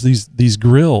said, there's these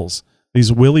grills,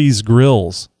 these Willys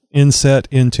grills inset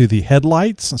into the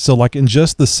headlights. So like in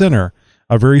just the center,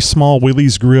 a very small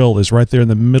Willys grill is right there in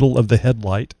the middle of the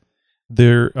headlight.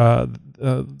 There,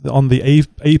 on the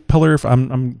A pillar, if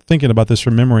I'm thinking about this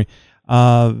from memory,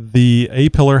 the A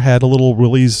pillar had a little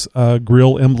Willys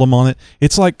grill emblem on it.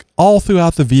 It's like all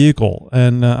throughout the vehicle.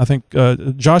 And I think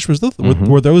Josh, were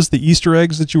those the Easter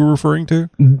eggs that you were referring to?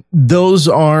 Those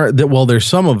are those are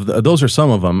some of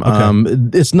them.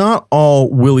 Okay. It's not all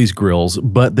Willys grills,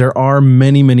 but there are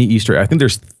many Easter eggs. I think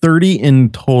there's 30 in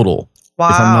total. Wow.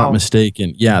 If I'm not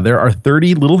mistaken. Yeah, there are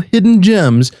 30 little hidden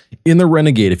gems in the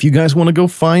Renegade. If you guys want to go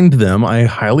find them, I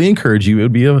highly encourage you. It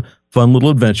would be a fun little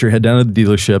adventure. Head down to the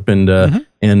dealership and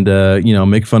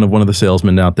make fun of one of the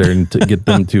salesmen out there and to get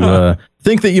them to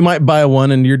think that you might buy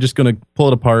one, and you're just going to pull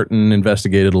it apart and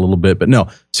investigate it a little bit. But no,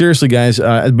 seriously, guys,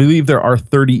 I believe there are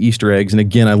 30 Easter eggs. And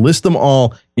again, I list them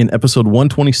all in episode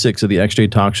 126 of the XJ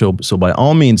Talk Show. So by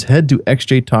all means, head to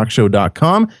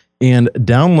xjtalkshow.com and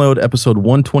download episode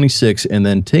 126, and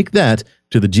then take that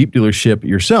to the Jeep dealership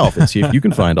yourself and see if you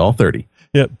can find all 30.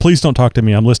 Yeah, please don't talk to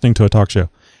me. I'm listening to a talk show.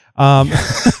 No,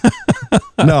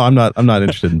 I'm not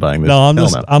interested in buying this. No,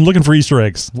 I'm looking for Easter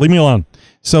eggs. Leave me alone.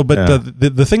 So, but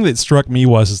the thing that struck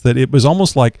me is that it was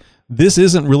almost like, this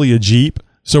isn't really a Jeep,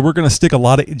 so we're going to stick a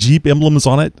lot of Jeep emblems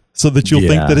on it so that you'll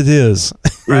think that it is.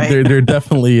 Right? They're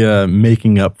definitely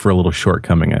making up for a little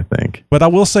shortcoming, I think. But I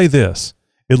will say this.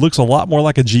 It looks a lot more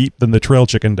like a Jeep than the Trail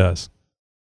Chicken does.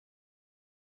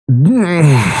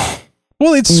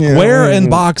 Well, it's square and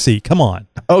boxy. Come on.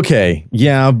 Okay.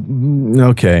 Yeah.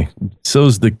 Okay.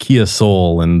 So's the Kia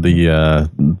Soul and the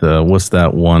what's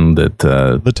that one that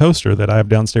the toaster that I have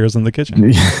downstairs in the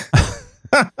kitchen.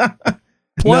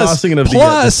 Plus, I was thinking of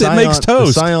it makes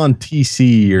toast. The Scion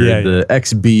TC or the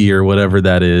XB or whatever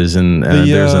that is, and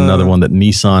there's another one that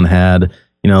Nissan had.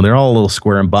 You know, they're all a little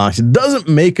square and boxy. It doesn't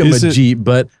make them a Jeep,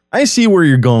 but I see where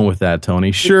you're going with that,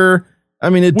 Tony. Sure.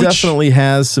 I mean, it definitely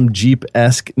has some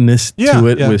Jeep-esque-ness to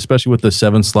it, especially with the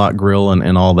 7-slot grill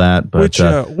and all that. But,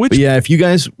 but yeah, if you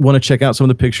guys want to check out some of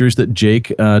the pictures that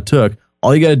Jake took,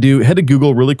 all you got to do, head to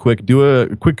Google really quick, do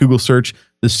a quick Google search.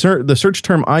 The search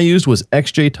term I used was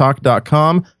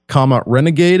xjtalk.com,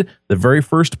 Renegade. The very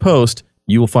first post,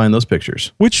 you will find those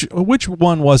pictures. Which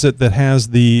one was it that has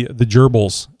the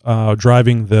gerbils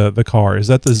driving the car? Is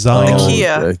that the Zion? The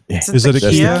Kia. Is it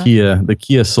a Kia? The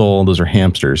Kia Soul. Those are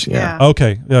hamsters. Yeah.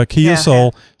 Okay. Kia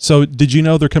Soul. So did you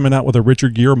know they're coming out with a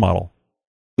Richard Gere model?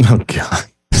 Oh God.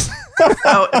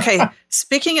 Oh, okay.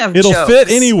 Speaking of it'll jokes, fit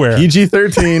anywhere.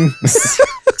 PG-13.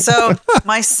 So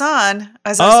my son,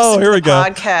 as I was listening to the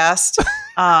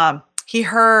podcast, he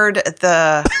heard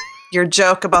your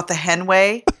joke about the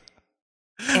Henway.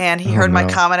 And he heard my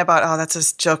comment about, that's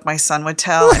a joke my son would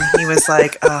tell. And he was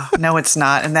like, oh, no, it's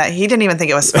not. And that he didn't even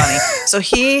think it was funny. So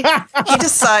he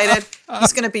decided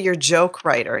he's going to be your joke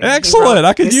writer. Excellent.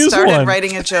 I could use one. He started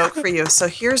writing a joke for you. So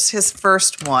here's his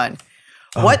first one.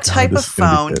 What type of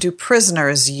phone do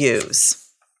prisoners use?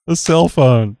 A cell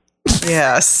phone.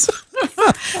 Yes.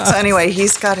 So anyway,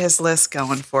 he's got his list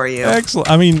going for you. Excellent.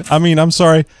 I mean, I'm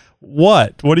sorry.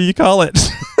 What do you call it?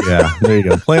 Yeah, there you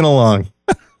go. Playing along.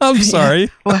 I'm sorry.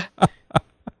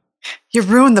 You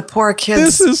ruined the poor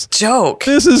kid's joke.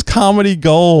 This is comedy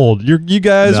gold. You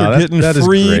guys are getting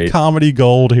free comedy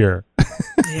gold here.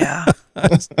 Yeah.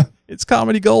 It's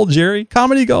comedy gold, Jerry.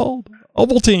 Comedy gold.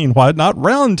 Ovaltine. Why not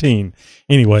Roundtine?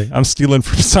 Anyway, I'm stealing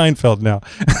from Seinfeld now.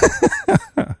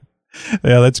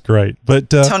 Yeah, that's great. But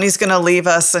Tony's going to leave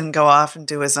us and go off and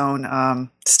do his own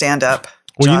stand-up.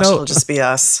 Well, Josh will just be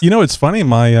us. It's funny.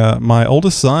 My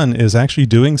oldest son is actually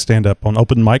doing stand-up on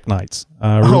open mic nights.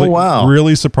 Really, wow.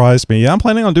 Really surprised me. Yeah, I'm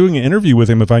planning on doing an interview with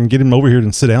him if I can get him over here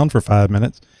and sit down for 5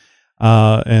 minutes. We'll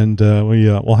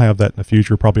have that in the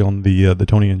future, probably on the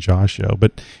Tony and Josh show.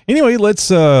 But anyway, let's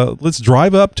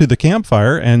drive up to the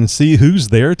campfire and see who's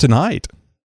there tonight.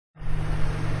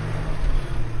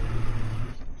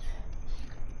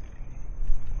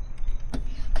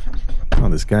 Oh,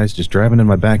 this guy's just driving in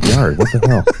my backyard. What the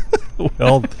hell?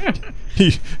 Well,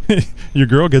 your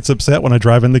girl gets upset when I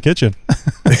drive in the kitchen.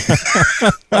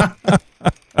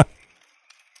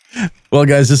 Well,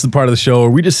 guys, this is the part of the show where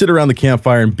we just sit around the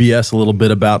campfire and BS a little bit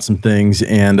about some things.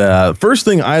 And first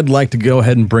thing I'd like to go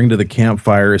ahead and bring to the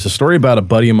campfire is a story about a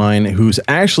buddy of mine who's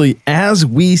actually, as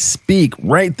we speak,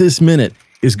 right this minute,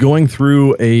 is going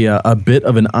through a bit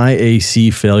of an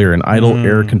IAC failure, an idle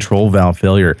air control valve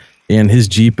failure. And his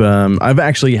Jeep,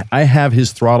 I have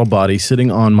his throttle body sitting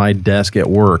on my desk at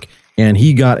work, and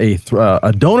he got a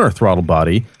donor throttle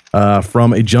body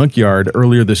from a junkyard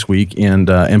earlier this week and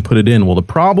put it in. Well, the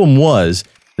problem was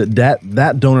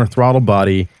that donor throttle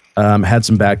body had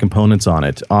some bad components on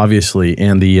it, obviously,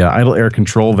 and the idle air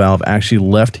control valve actually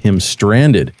left him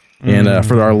stranded. And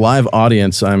for our live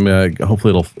audience,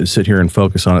 hopefully it'll sit here and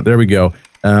focus on it. There we go.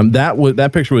 That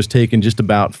picture was taken just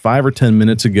about 5 or 10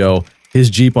 minutes ago. His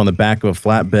Jeep on the back of a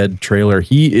flatbed trailer.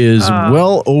 He is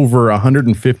well over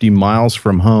 150 miles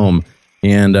from home,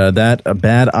 and that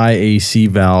bad IAC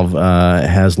valve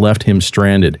has left him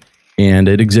stranded. And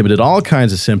it exhibited all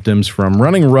kinds of symptoms, from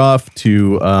running rough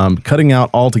to cutting out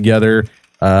altogether,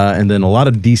 and then a lot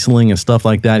of dieseling and stuff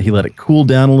like that. He let it cool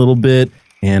down a little bit,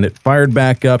 and it fired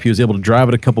back up. He was able to drive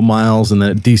it a couple miles, and then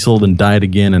it dieseled and died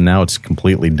again, and now it's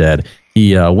completely dead.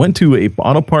 He went to a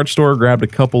auto parts store, grabbed a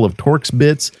couple of Torx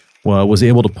bits, was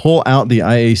able to pull out the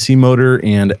IAC motor,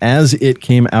 and as it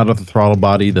came out of the throttle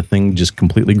body, the thing just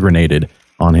completely grenaded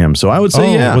on him. So I would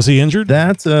say, yeah. Was he injured?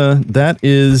 That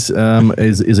is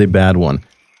a bad one.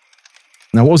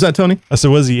 Now, what was that, Tony? I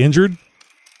said, was he injured?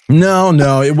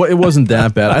 No, it wasn't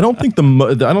that bad. I don't think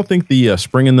the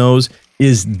spring in those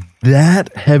is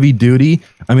that heavy duty.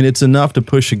 I mean, it's enough to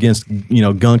push against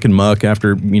gunk and muck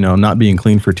after not being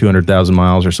clean for 200,000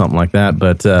 miles or something like that.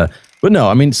 But no,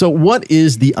 I mean, so what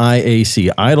is the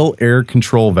IAC, idle air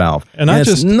control valve? And I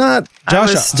was just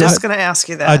going to ask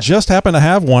you that. I just happen to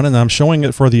have one, and I'm showing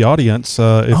it for the audience.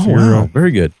 Wow,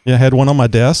 very good. Yeah, I had one on my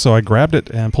desk, so I grabbed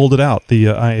it and pulled it out. The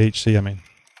IHC, I mean.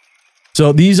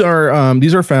 So these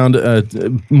are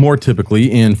found more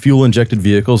typically in fuel-injected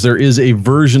vehicles. There is a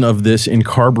version of this in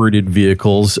carbureted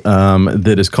vehicles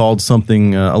that is called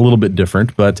something a little bit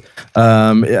different, but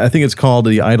I think it's called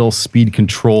the idle speed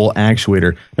control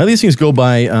actuator. Now these things go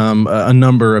by a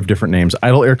number of different names: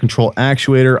 idle air control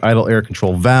actuator, idle air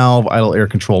control valve, idle air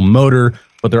control motor,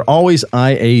 but they're always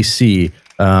IAC.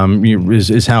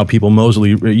 Is how people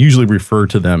usually refer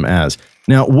to them as.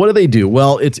 Now, what do they do?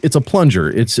 Well, it's a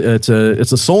plunger. It's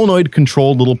a solenoid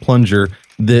controlled little plunger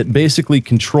that basically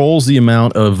controls the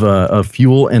amount of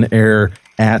fuel and air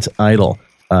at idle.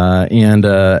 And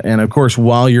of course,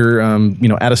 while you're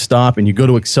at a stop and you go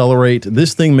to accelerate,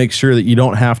 this thing makes sure that you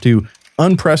don't have to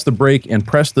unpress the brake and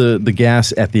press the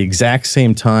gas at the exact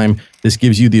same time. This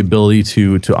gives you the ability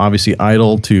to obviously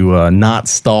idle, to not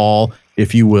stall,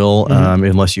 if you will,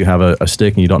 unless you have a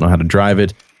stick and you don't know how to drive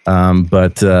it.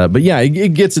 But yeah,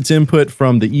 it gets its input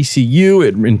from the ECU.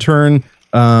 It in turn,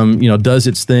 does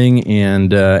its thing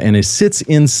and it sits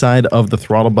inside of the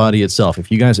throttle body itself.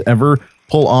 If you guys ever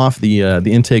pull off the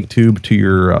intake tube to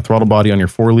your throttle body on your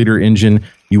 4-liter engine,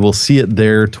 you will see it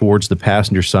there towards the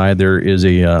passenger side. There is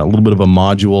a little bit of a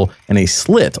module and a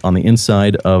slit on the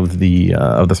inside of the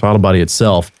throttle body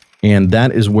itself. And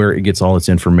that is where it gets all its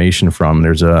information from.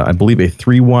 There's I believe a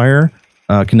 3-wire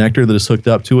connector that is hooked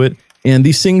up to it. And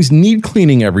these things need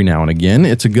cleaning every now and again.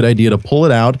 It's a good idea to pull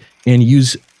it out and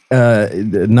use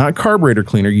not carburetor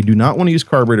cleaner. You do not want to use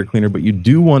carburetor cleaner, but you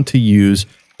do want to use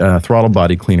throttle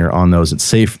body cleaner on those. It's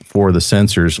safe for the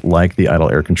sensors like the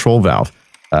idle air control valve.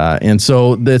 And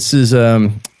so this is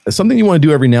something you want to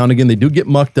do every now and again. They do get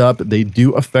mucked up. They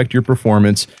do affect your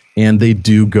performance, and they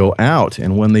do go out.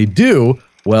 And when they do,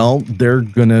 well, they're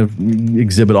going to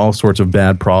exhibit all sorts of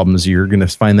bad problems. You're going to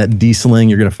find that dieseling.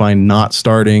 You're going to find not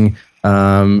starting,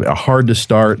 hard to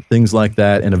start, things like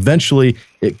that. And eventually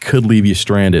it could leave you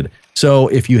stranded. So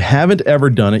if you haven't ever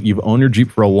done it, you've owned your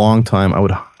Jeep for a long time, I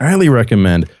would highly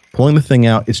recommend pulling the thing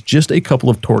out. It's just a couple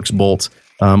of Torx bolts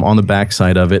on the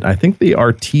backside of it. I think they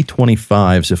are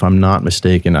T25s, if I'm not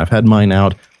mistaken. I've had mine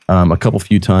out a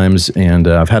few times, and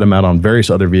I've had them out on various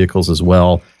other vehicles as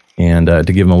well, and to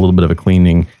give them a little bit of a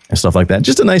cleaning and stuff like that.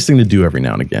 Just a nice thing to do every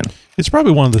now and again. It's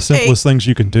probably one of the simplest things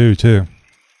you can do, too.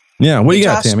 Yeah, what do you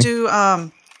got, Josh,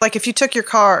 Tammy? like if you took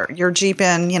your Jeep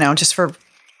in, just for,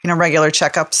 regular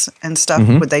checkups and stuff,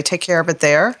 would they take care of it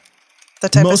there?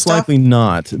 That type of Most stuff? likely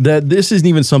not. That this isn't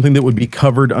even something that would be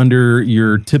covered under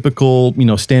your typical,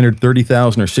 standard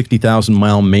 30,000 or 60,000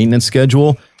 mile maintenance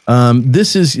schedule.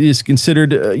 This is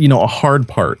considered, a hard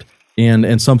part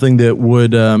and something that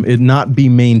would it not be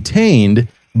maintained,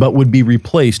 but would be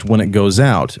replaced when it goes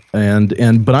out.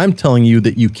 But I'm telling you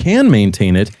that you can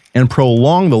maintain it and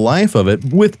prolong the life of it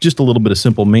with just a little bit of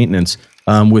simple maintenance,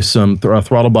 with some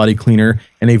throttle body cleaner.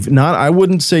 And I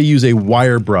wouldn't say use a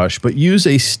wire brush, but use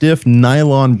a stiff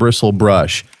nylon bristle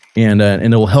brush, and it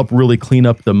will help really clean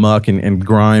up the muck and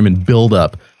grime and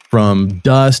buildup from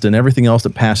dust and everything else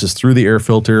that passes through the air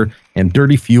filter and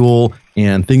dirty fuel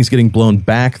and things getting blown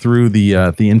back through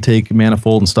the intake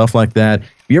manifold and stuff like that.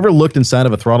 If you ever looked inside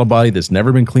of a throttle body that's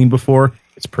never been cleaned before,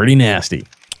 it's pretty nasty.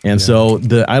 And so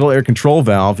the idle air control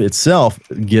valve itself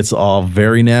gets all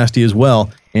very nasty as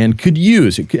well, and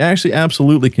it actually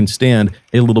absolutely can stand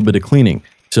a little bit of cleaning.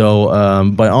 So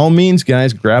by all means,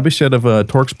 guys, grab a set of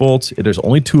Torx bolts. There's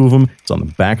only 2 of them. It's on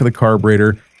the back of the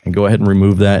carburetor. And go ahead and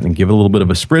remove that and give it a little bit of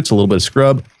a spritz, a little bit of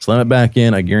scrub, slam it back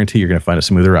in. I guarantee you're going to find a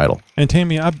smoother idle. And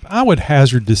Tammy, I would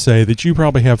hazard to say that you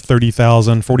probably have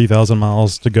 30,000, 40,000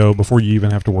 miles to go before you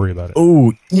even have to worry about it.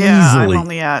 Oh, yeah, I'm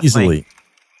only at easily.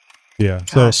 Yeah.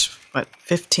 Gosh, what,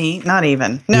 15? Not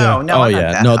even. No, I'm not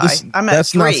that high. I'm at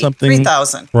that's not something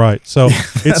 3,000. Right. So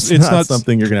it's not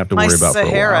something you're going to have to worry about My for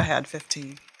a Sahara while. had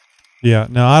 15. Yeah.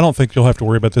 No, I don't think you'll have to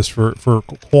worry about this for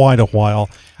quite a while.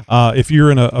 If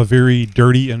you're in a very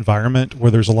dirty environment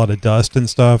where there's a lot of dust and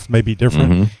stuff, maybe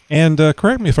different. Mm-hmm. And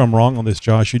correct me if I'm wrong on this,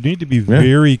 Josh. You need to be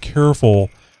very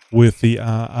careful with the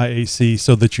IAC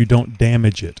so that you don't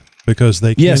damage it, because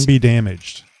they can be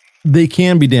damaged. They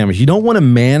can be damaged. You don't want to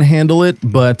manhandle it,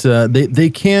 but they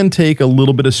can take a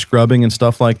little bit of scrubbing and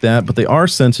stuff like that, but they are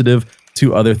sensitive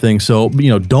to other things. So,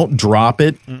 don't drop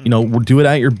it. Do it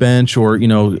at your bench, or,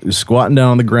 squatting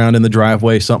down on the ground in the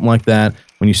driveway, something like that.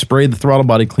 When you spray the throttle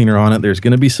body cleaner on it, there's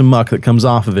going to be some muck that comes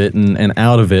off of it and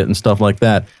out of it and stuff like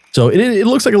that. So it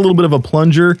looks like a little bit of a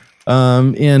plunger.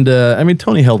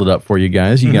 Tony held it up for you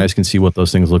guys. You guys can see what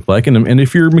those things look like. And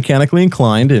if you're mechanically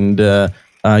inclined and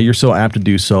you're so apt to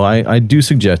do so, I do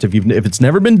suggest if it's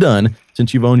never been done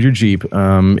since you've owned your Jeep,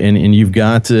 and you've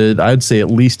got, I'd say at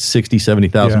least 60,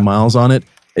 70,000 miles on it,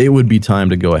 it would be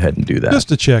time to go ahead and do that. Just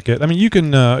to check it. I mean, you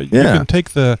can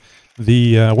take the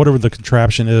whatever the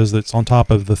contraption is that's on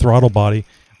top of the throttle body,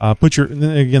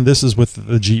 again, this is with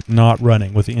the Jeep not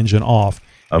running, with the engine off.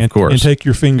 Of course. And take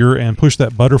your finger and push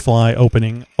that butterfly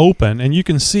opening open, and you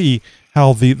can see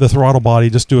how the throttle body,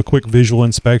 just do a quick visual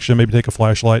inspection, maybe take a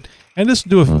flashlight, and just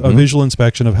do a visual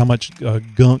inspection of how much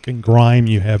gunk and grime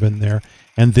you have in there.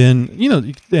 And then,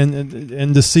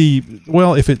 and to see,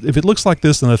 well, if it looks like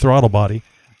this in the throttle body,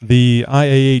 the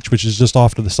IAH, which is just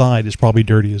off to the side, is probably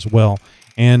dirty as well.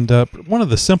 And one of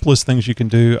the simplest things you can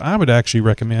do, I would actually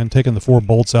recommend taking the 4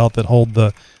 bolts out that hold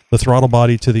the throttle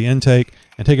body to the intake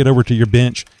and take it over to your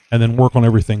bench and then work on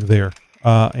everything there.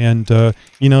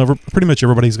 Pretty much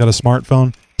everybody's got a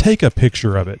smartphone. Take a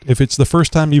picture of it. If it's the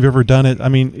first time you've ever done it, I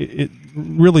mean, it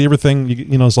really everything,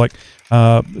 is like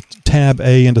tab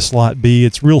A into slot B.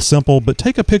 It's real simple, but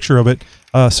take a picture of it,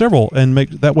 several, and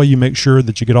that way you make sure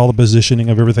that you get all the positioning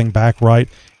of everything back right,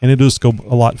 and it'll just go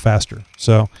a lot faster.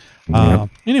 So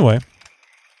anyway.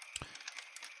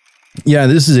 Yeah,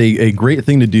 this is a great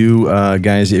thing to do,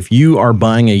 guys. If you are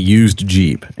buying a used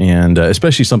Jeep, and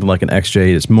especially something like an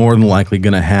XJ, it's more than likely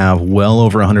going to have well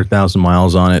over 100,000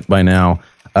 miles on it by now.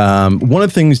 One of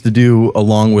the things to do,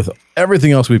 along with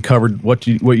everything else we've covered, what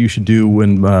you should do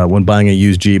when buying a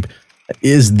used Jeep,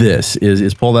 is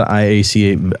pull that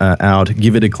IAC out,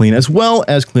 give it a clean, as well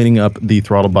as cleaning up the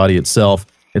throttle body itself.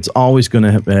 It's always going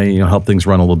to help things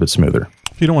run a little bit smoother.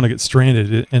 If you don't want to get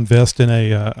stranded, invest in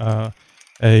a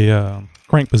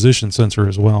crank position sensor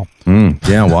as well.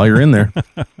 Yeah, while you're in there.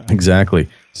 Exactly.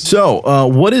 So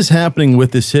what is happening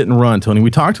with this hit and run, Tony?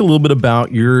 We talked a little bit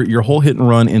about your whole hit and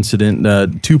run incident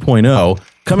 2.0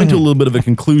 coming to a little bit of a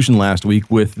conclusion last week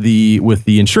with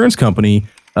the insurance company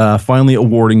finally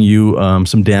awarding you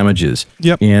some damages.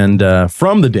 Yep. And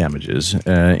from the damages,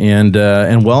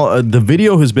 the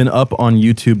video has been up on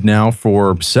YouTube now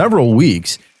for several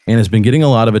weeks and has been getting a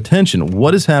lot of attention.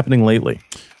 What is happening lately?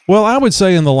 Well, I would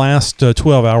say in the last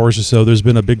 12 hours or so, there's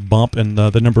been a big bump in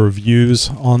the number of views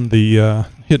on the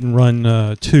Hit and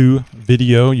Run 2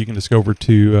 video. You can just go over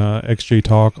to XJ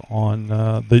Talk on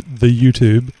the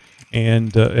YouTube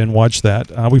and watch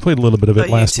that. We played a little bit of it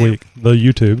last week. The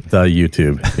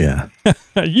YouTube, yeah.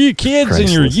 You kids and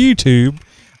your YouTube.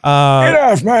 Get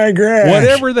off my grass.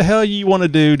 Whatever the hell you want to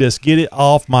do, just get it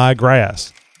off my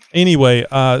grass. Anyway,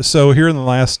 so here in the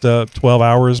last 12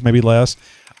 hours, maybe less,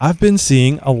 I've been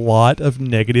seeing a lot of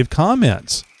negative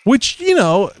comments, which,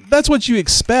 that's what you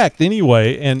expect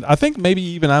anyway. And I think maybe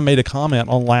even I made a comment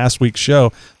on last week's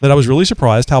show that I was really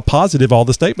surprised how positive all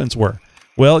the statements were.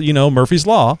 Well, Murphy's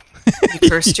Law. You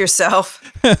cursed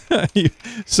yourself.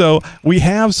 So we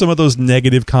have some of those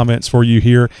negative comments for you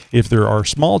here. If there are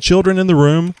small children in the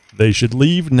room, they should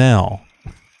leave now.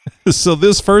 So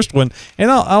this first one,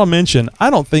 and I'll mention, I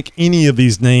don't think any of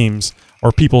these names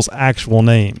are people's actual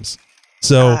names.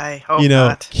 So, I hope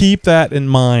not. Keep that in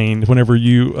mind whenever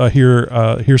you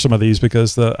hear some of these,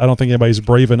 because I don't think anybody's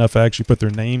brave enough to actually put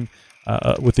their name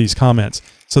with these comments.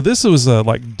 So this was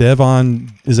like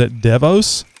Devon, is it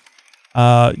Devos?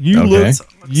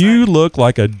 You look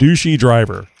like a douchey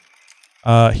driver.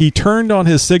 He turned on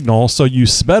his signal, so you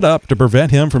sped up to prevent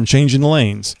him from changing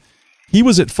lanes. He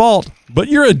was at fault, but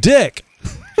you're a dick.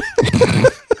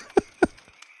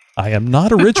 I am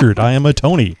not a Richard. I am a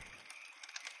Tony.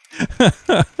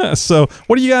 So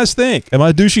what do you guys think? Am I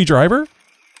a douchey driver?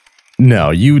 No,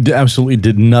 you absolutely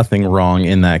did nothing wrong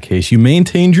in that case. You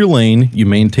maintained your lane. You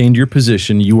maintained your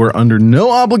position. You were under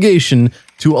no obligation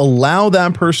to allow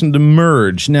that person to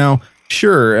merge. Now,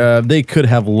 sure, they could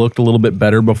have looked a little bit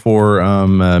better before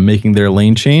making their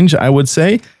lane change, I would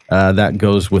say. That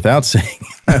goes without saying,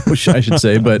 I should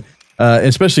say, but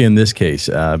especially in this case,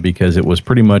 because it was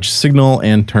pretty much signal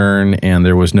and turn, and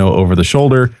there was no over the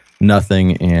shoulder,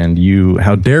 nothing, and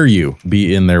how dare you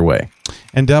be in their way.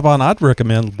 And Devon, I'd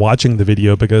recommend watching the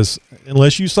video, because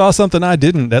unless you saw something I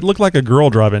didn't, that looked like a girl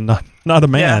driving, not a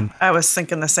man. Yeah, I was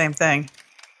thinking the same thing.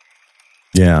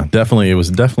 Yeah, definitely. It was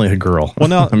definitely a girl. Well,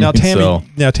 now,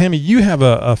 Tammy, you have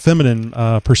a feminine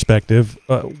perspective.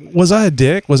 Was I a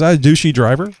dick? Was I a douchey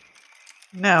driver?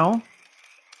 No.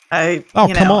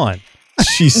 Come on.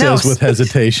 She says with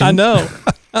hesitation. I know.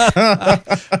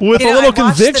 With a little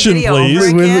conviction,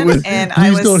 please. And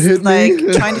I was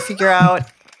trying to figure out,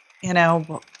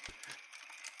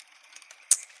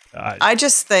 I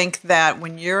just think that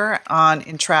when you're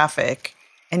in traffic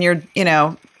and you're,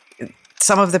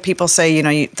 some of the people say,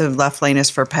 the left lane is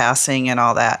for passing and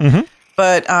all that. Mm-hmm.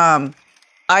 But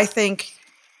I think,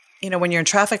 when you're in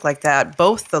traffic like that,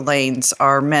 both the lanes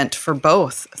are meant for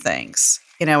both things.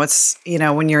 It's,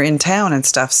 when you're in town and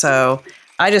stuff. So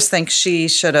I just think she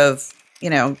should have,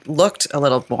 looked a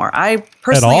little more. I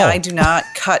do not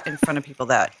cut in front of people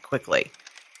that quickly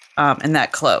and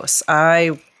that close.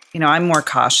 I'm more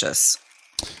cautious.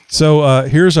 So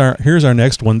here's our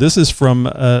next one. This is from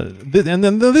and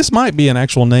then this might be an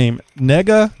actual name,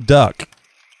 Nega Duck.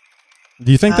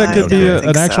 Do you think that could be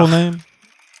an actual name?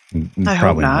 I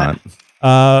Probably hope not.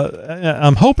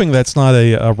 I'm hoping that's not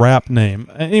a rap name.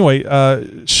 Anyway,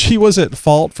 she was at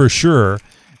fault for sure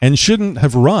and shouldn't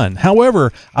have run.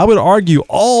 However, I would argue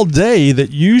all day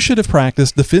that you should have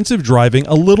practiced defensive driving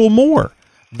a little more.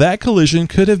 That collision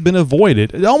could have been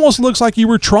avoided. It almost looks like you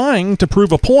were trying to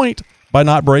prove a point by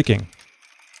not braking.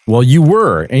 Well, you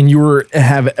were, and you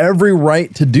have every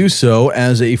right to do so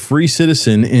as a free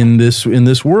citizen in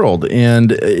this world.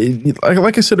 And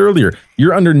like I said earlier,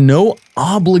 you're under no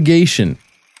obligation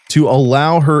to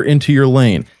allow her into your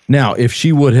lane. Now, if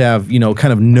she would have,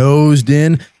 kind of nosed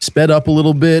in, sped up a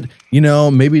little bit,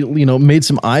 maybe, made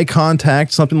some eye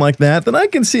contact, something like that, then I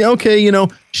can see, okay,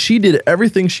 she did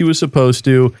everything she was supposed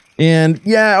to. And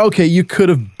yeah, okay, you could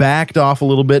have backed off a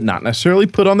little bit, not necessarily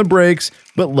put on the brakes,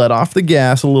 but let off the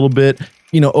gas a little bit,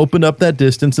 opened up that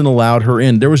distance and allowed her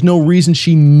in. There was no reason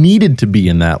she needed to be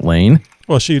in that lane.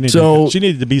 Well, she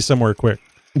needed to be somewhere quick.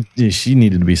 She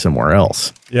needed to be somewhere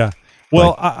else. Yeah.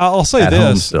 Well, I'll say at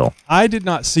home this. Still. I did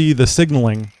not see the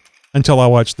signaling until I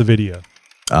watched the video.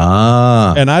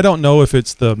 Ah. And I don't know if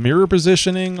it's the mirror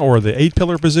positioning or the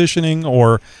 8-pillar positioning,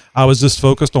 or I was just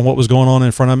focused on what was going on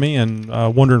in front of me and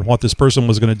wondering what this person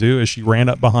was going to do as she ran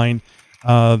up behind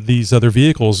these other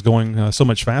vehicles going so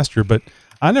much faster. But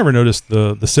I never noticed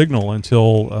the signal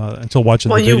until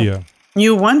watching the video.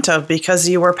 You wouldn't have, because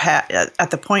you were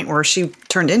at the point where she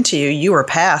turned into you. You were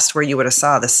past where you would have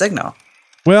saw the signal.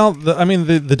 Well,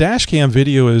 the dash cam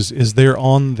video is there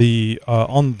on the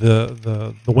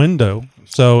window,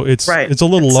 so it's a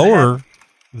little lower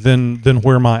than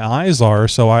where my eyes are.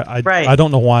 So I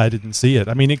don't know why I didn't see it.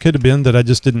 I mean, it could have been that I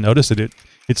just didn't notice it.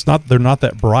 They're not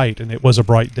that bright, and it was a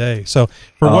bright day. So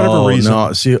for whatever reason,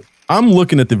 no. See, I'm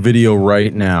looking at the video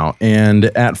right now, and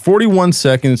at 41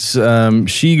 seconds,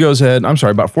 she goes ahead. I'm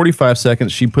sorry, about 45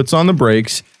 seconds, she puts on the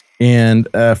brakes, and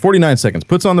 49 seconds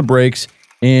puts on the brakes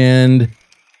and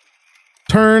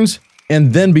turns,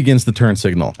 and then begins the turn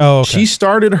signal. Oh, okay. She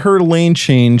started her lane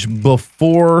change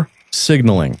before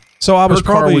signaling. So her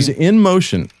car was in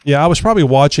motion. Yeah, I was probably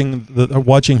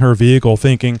watching her vehicle,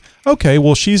 thinking, okay,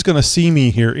 well, she's going to see me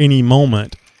here any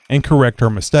moment and correct her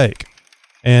mistake,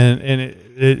 and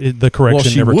the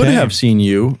correction never came. Well, she would have seen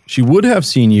you. She would have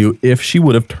seen you if she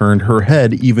would have turned her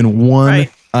head even one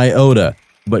iota,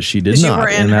 but she did not. You were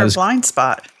in her blind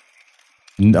spot.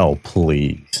 No,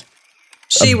 please.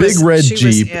 She a was, big red she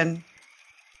Jeep. Was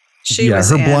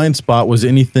in, her blind spot was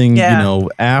anything,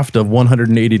 aft of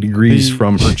 180 degrees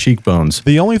from her cheekbones.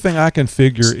 The only thing I can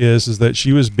figure is that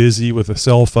she was busy with a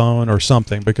cell phone or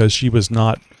something, because she was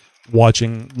not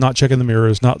watching, not checking the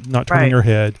mirrors, not turning her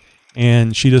head,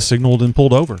 and she just signaled and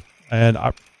pulled over. And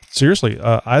I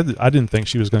didn't think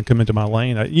she was going to come into my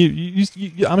lane.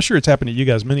 I'm sure it's happened to you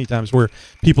guys many times where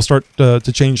people start to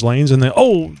change lanes and then,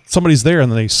 somebody's there,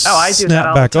 and then they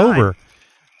snap back over.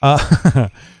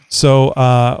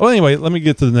 Well, anyway, let me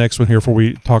get to the next one here before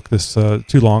we talk this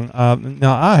too long.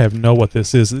 Now, I have no what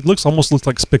this is. It almost looks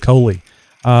like Spicoli.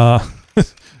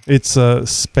 It's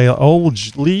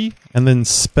Spaoli and then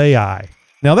Spai.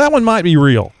 Now, that one might be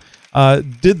real.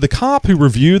 Did the cop who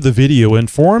reviewed the video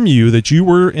inform you that you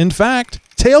were, in fact,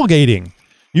 tailgating?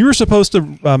 You were supposed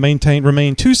to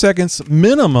remain 2 seconds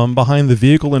minimum behind the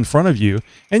vehicle in front of you,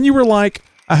 and you were like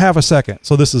a half a second.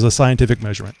 So this is a scientific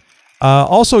measurement.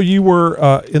 Also, you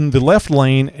were in the left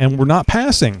lane and were not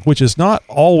passing, which is not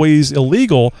always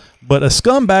illegal, but a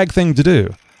scumbag thing to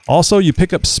do. Also, you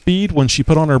pick up speed when she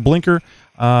put on her blinker.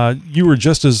 You were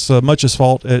just as much as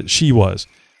fault as she was.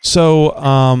 So,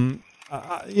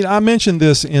 I mentioned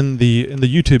this in the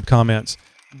YouTube comments.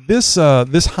 This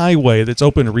highway that's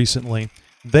opened recently,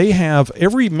 they have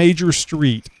every major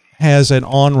street has an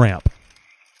on-ramp.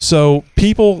 So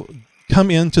people come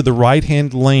into the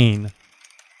right-hand lane.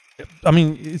 I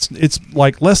mean, it's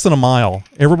like less than a mile.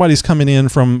 Everybody's coming in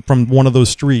from one of those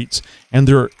streets, and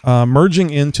they're merging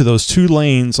into those two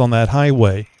lanes on that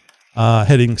highway,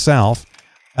 heading south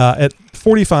at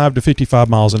 45 to 55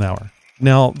 miles an hour.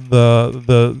 Now,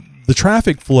 the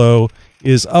traffic flow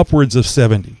is upwards of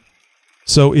 70.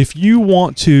 So if you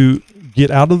want to get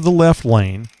out of the left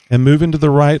lane and move into the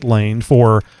right lane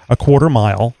for a quarter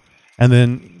mile, and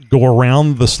then go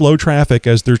around the slow traffic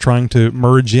as they're trying to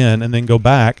merge in and then go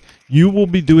back, you will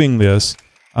be doing this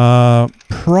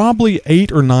probably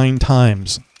 8 or 9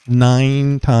 times.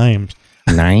 9 times.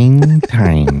 9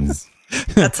 times.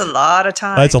 That's a lot of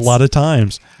times. That's a lot of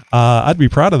times. I'd be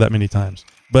proud of that many times.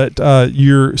 But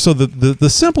the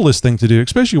simplest thing to do,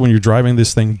 especially when you're driving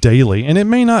this thing daily, and it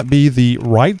may not be the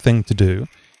right thing to do,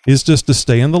 is just to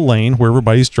stay in the lane where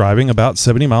everybody's driving about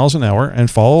 70 miles an hour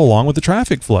and follow along with the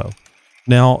traffic flow.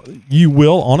 Now, you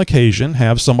will, on occasion,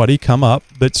 have somebody come up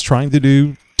that's trying to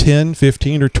do 10,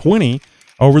 15, or 20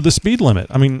 over the speed limit.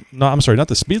 I mean, not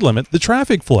the speed limit, the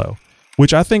traffic flow,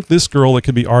 which I think this girl, it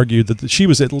could be argued that she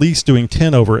was at least doing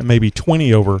 10 over and maybe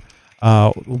 20 over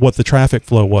what the traffic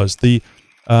flow was.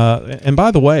 And by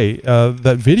the way,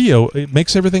 that video, it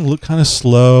makes everything look kind of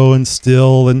slow and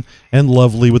still and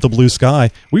lovely with the blue sky.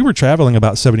 We were traveling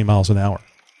about 70 miles an hour.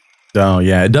 Oh,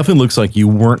 yeah, it definitely looks like you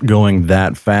weren't going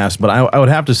that fast, but I would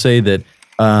have to say that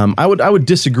I would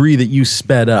disagree that you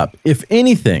sped up, if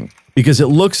anything, because it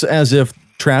looks as if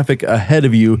traffic ahead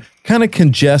of you kind of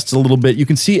congests a little bit. You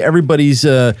can see everybody's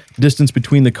distance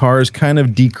between the cars kind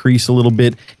of decrease a little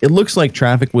bit. It looks like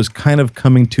traffic was kind of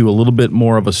coming to a little bit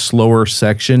more of a slower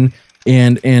section,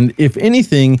 and if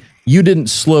anything, you didn't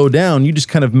slow down, you just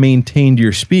kind of maintained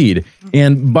your speed.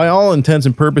 And by all intents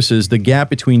and purposes, the gap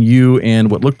between you and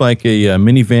what looked like a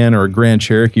minivan or a Grand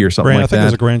Cherokee or something like that. I think it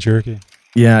was a Grand Cherokee.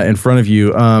 Yeah, in front of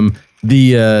you.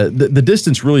 The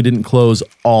distance really didn't close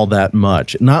all that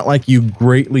much. Not like you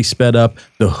greatly sped up.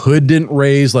 The hood didn't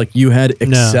raise like you had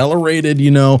accelerated,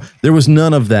 There was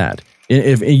none of that.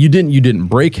 If you didn't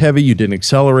brake heavy, you didn't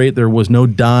accelerate, there was no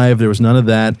dive, there was none of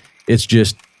that. It's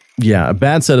just a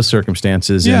bad set of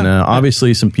circumstances, and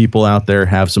obviously some people out there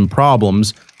have some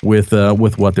problems with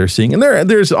what they're seeing. And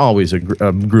there's always a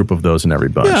group of those in every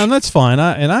bunch. Yeah, and that's fine.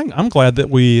 I'm glad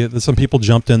that some people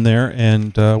jumped in there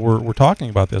and we're talking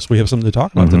about this. We have something to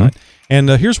talk about tonight. And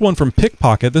here's one from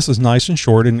Pickpocket. This is nice and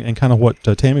short and kind of what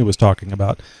Tammy was talking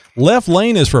about. Left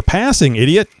lane is for passing,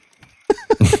 idiot.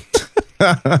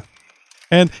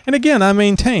 And again, I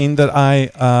maintain that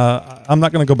I'm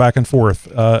not going to go back and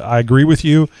forth. I agree with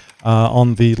you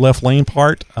on the left lane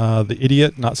part. The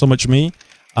idiot, not so much me.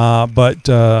 But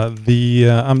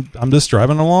I'm just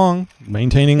driving along,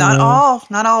 maintaining. Not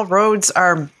all roads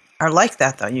are like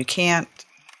that though. You can't,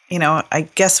 I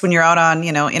guess when you're out on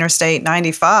Interstate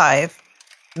 95,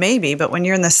 maybe, but when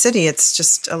you're in the city, it's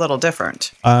just a little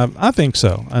different. I think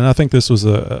so, and I think this was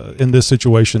in this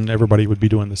situation, everybody would be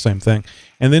doing the same thing.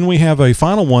 And then we have a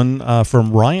final one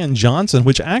from Ryan Johnson,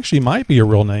 which actually might be a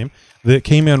real name, that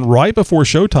came in right before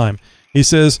showtime. He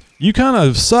says, "You kind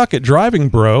of suck at driving,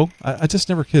 bro." I just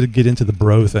never could get into the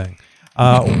bro thing.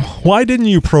 Why didn't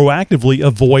you proactively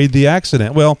avoid the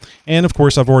accident? Well, and of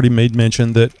course, I've already made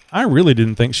mention that I really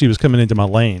didn't think she was coming into my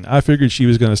lane. I figured she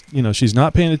was going to, she's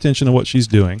not paying attention to what she's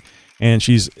doing, and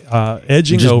she's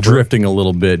edging just over, drifting a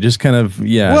little bit, just kind of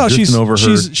drifting over her.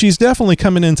 She's definitely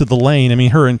coming into the lane. I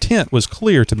mean, her intent was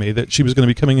clear to me that she was going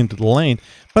to be coming into the lane.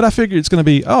 But I figured it's going to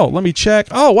be, let me check.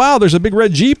 Oh, wow, there's a big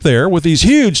red Jeep there with these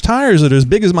huge tires that are as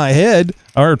big as my head,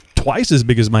 or twice as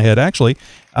big as my head, actually.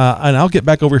 And I'll get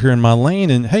back over here in my lane,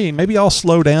 and hey, maybe I'll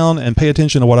slow down and pay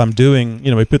attention to what I'm doing.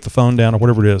 Maybe put the phone down or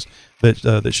whatever it is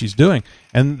that she's doing.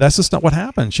 And that's just not what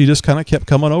happened. She just kind of kept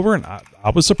coming over, and I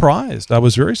was surprised. I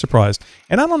was very surprised.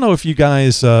 And I don't know if you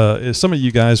guys, some of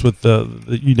you guys with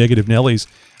you negative Nellies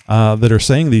that are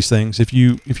saying these things, if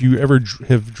you ever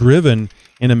have driven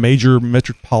in a major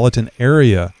metropolitan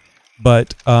area,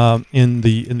 but in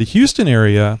the Houston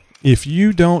area, if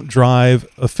you don't drive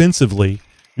offensively,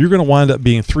 you're going to wind up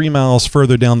being 3 miles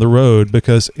further down the road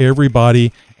because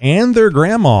everybody and their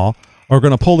grandma are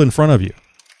going to pull in front of you.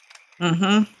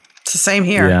 Mm-hmm. It's the same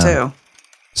here too.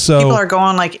 So people are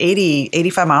going like 80,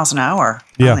 85 miles an hour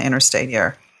on the interstate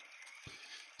here.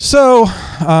 So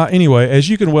anyway, as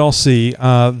you can well see,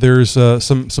 there's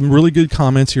some really good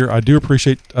comments here. I do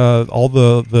appreciate all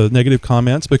the negative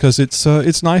comments because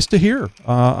it's nice to hear.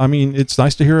 I mean, it's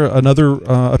nice to hear another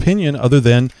opinion other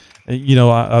than,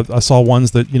 I saw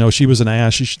ones that, she was an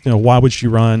ass. Why would she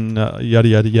run? Yada,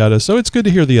 yada, yada. So it's good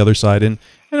to hear the other side, and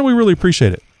we really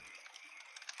appreciate it.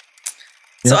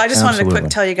 So I just wanted to quick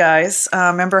tell you guys,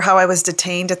 remember how I was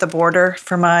detained at the border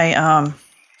for my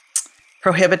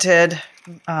prohibited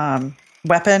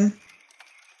weapon?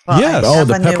 Well, yes.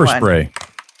 The pepper spray.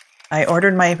 I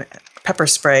ordered my pepper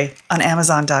spray on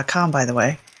Amazon.com, by the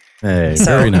way. Hey, so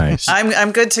very nice.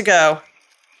 I'm good to go.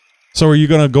 So are you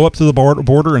going to go up to the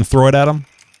border and throw it at them?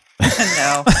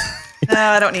 No,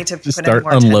 I don't need to just put start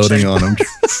any more unloading on them.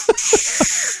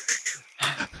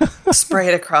 Spray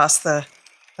it across the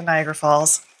Niagara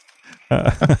Falls.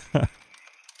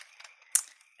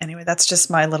 Anyway, that's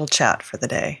just my little chat for the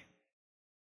day.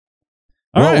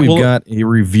 Well, we've got a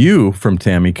review from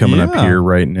Tammy coming up here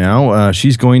right now.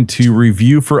 She's going to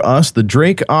review for us the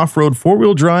Drake Off-Road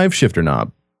 4-Wheel Drive Shifter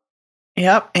Knob.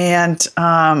 Yep, and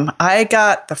I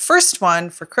got the first one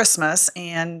for Christmas,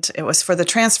 and it was for the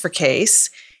transfer case,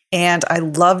 and I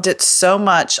loved it so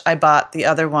much, I bought the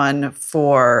other one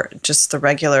for just the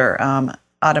regular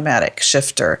automatic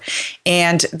shifter.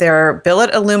 And they're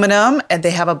billet aluminum, and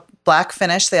they have a black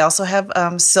finish. They also have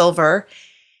silver.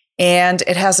 And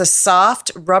it has a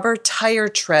soft rubber tire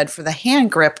tread for the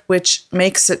hand grip, which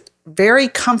makes it very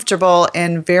comfortable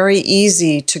and very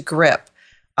easy to grip.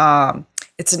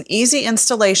 It's an easy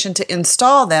installation to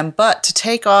install them, but to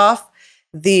take off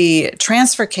the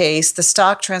transfer case, the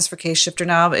stock transfer case shifter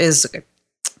knob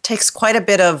takes quite a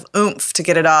bit of oomph to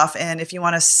get it off. And if you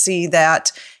want to see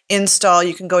that install,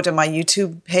 you can go to my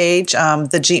YouTube page,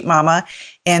 The Jeep Mama,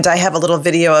 and I have a little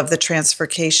video of the transfer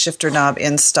case shifter knob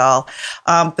install.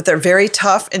 But they're very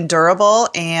tough and durable,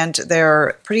 and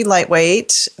they're pretty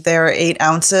lightweight. They're 8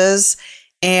 ounces,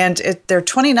 and they're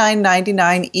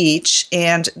 $29.99 each,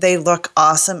 and they look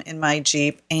awesome in my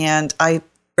Jeep, and I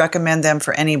recommend them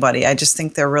for anybody. I just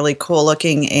think they're really cool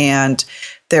looking, and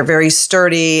they're very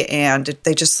sturdy, and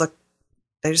they just look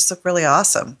really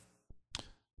awesome.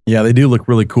 Yeah, they do look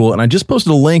really cool. And I just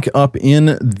posted a link up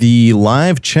in the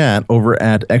live chat over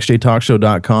at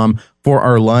xjtalkshow.com for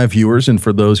our live viewers and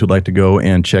for those who'd like to go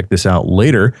and check this out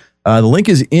later. The link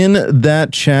is in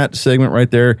that chat segment right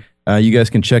there. You guys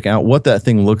can check out what that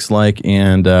thing looks like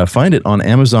and find it on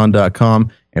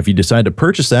Amazon.com. If you decide to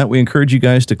purchase that, we encourage you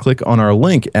guys to click on our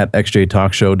link at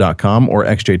xjtalkshow.com or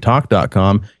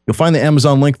xjtalk.com. You'll find the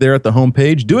Amazon link there at the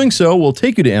homepage. Doing so will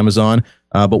take you to Amazon.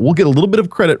 but we'll get a little bit of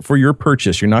credit for your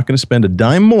purchase. You're not going to spend a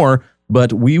dime more,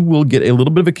 but we will get a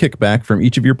little bit of a kickback from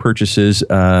each of your purchases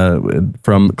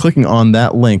from clicking on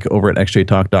that link over at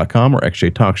xjtalk.com or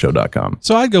xjtalkshow.com.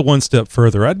 So I'd go one step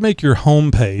further. I'd make your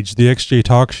homepage the XJ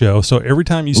Talk Show. So every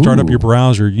time you start up your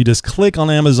browser, you just click on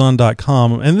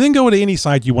Amazon.com and then go to any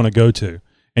site you want to go to.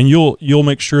 And you'll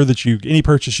make sure that any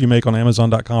purchase you make on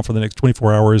Amazon.com for the next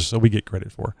 24 hours, we get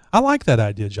credit for. I like that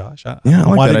idea, Josh. I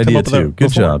like that idea too.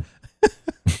 Good job.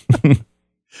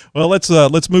 Well,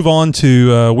 let's move on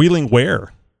to Wheeling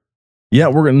Where. Yeah,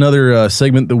 we're another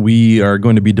segment that we are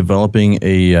going to be developing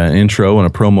an intro and a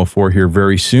promo for here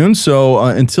very soon. So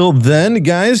until then,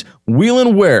 guys,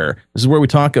 Wheeling Where. This is where we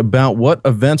talk about what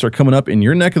events are coming up in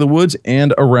your neck of the woods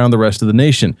and around the rest of the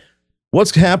nation.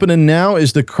 What's happening now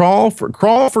is the Crawl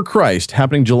for Christ,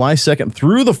 happening July 2nd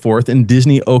through the 4th in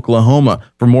Disney, Oklahoma.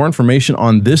 For more information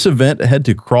on this event, head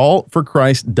to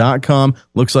crawlforchrist.com.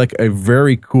 Looks like a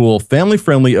very cool,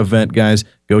 family-friendly event, guys.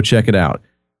 Go check it out.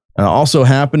 Also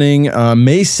happening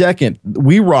May 2nd,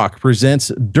 We Rock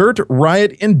presents Dirt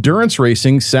Riot Endurance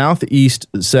Racing Southeast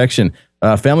Section.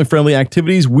 Family-friendly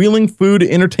activities, wheeling, food,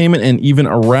 entertainment, and even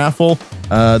a raffle.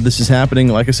 This is happening,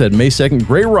 like I said, May 2nd,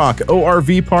 Grey Rock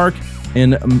ORV Park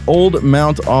in Old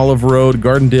Mount Olive Road,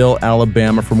 Gardendale,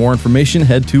 Alabama. For more information,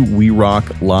 head to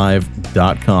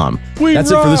werocklive.com.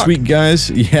 That's it for this week, guys.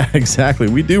 Yeah, exactly.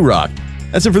 We do rock.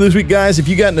 That's it for this week, guys. If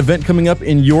you got an event coming up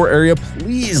in your area,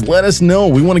 please let us know.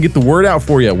 We want to get the word out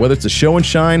for you, whether it's a show and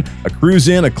shine, a cruise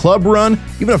in, a club run,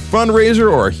 even a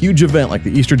fundraiser, or a huge event like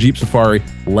the Easter Jeep Safari.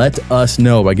 Let us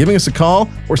know by giving us a call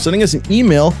or sending us an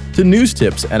email to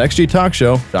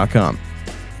newstips@xjtalkshow.com.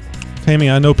 Tammy,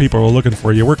 I know people are looking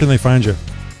for you. Where can they find you?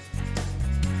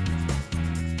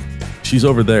 She's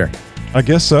over there. I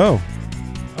guess so.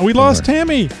 Oh, we lost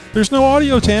Tammy. There's no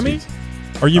audio, Tammy.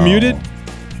 Are you muted?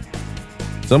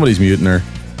 Somebody's muting her.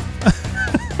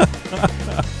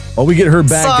 Oh, we get her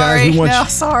back,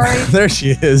 guys. Sorry. There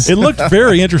she is. It looked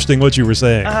very interesting what you were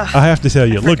saying. I have to tell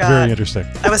you, it looked very interesting.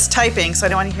 I was typing, so I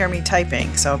don't want to hear me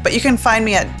typing. But you can find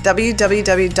me at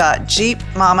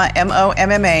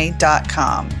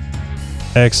www.jeepmomma.com.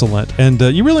 Excellent. And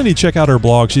you really need to check out her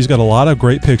blog. She's got a lot of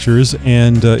great pictures,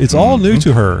 and it's all new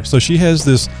to her. So she has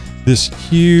this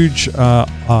huge,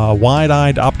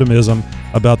 wide-eyed optimism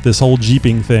about this whole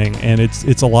Jeeping thing, and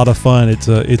it's a lot of fun.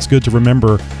 It's good to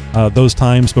remember those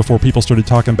times before people started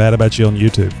talking bad about you on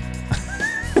YouTube.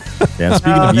 Yeah,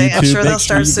 speaking of YouTube, I'm sure they'll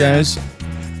start soon.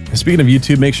 Speaking of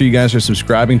YouTube, make sure you guys are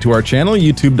subscribing to our channel,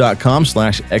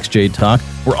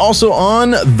 youtube.com/XJTalk. We're also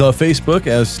on the Facebook,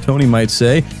 as Tony might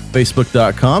say,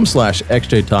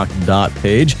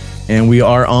 facebook.com/XJTalk.page. And we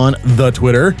are on the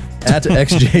Twitter at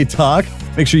XJTalk.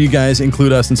 Make sure you guys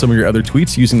include us in some of your other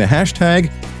tweets using the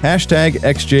hashtag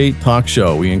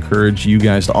XJTalkShow. We encourage you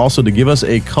guys to give us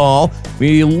a call.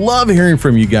 We love hearing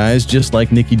from you guys, just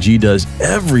like Nikki G does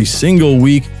every single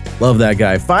week. Love that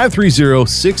guy.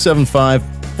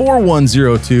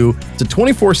 530-675-4102. It's a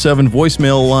 24/7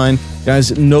 voicemail line.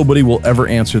 Guys, nobody will ever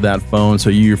answer that phone. So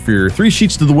if you're 3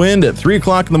 sheets to the wind at 3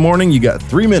 o'clock in the morning, you got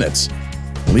 3 minutes.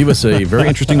 Leave us a very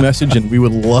interesting message, and we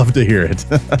would love to hear it.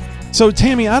 So,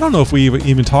 Tammy, I don't know if we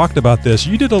even talked about this.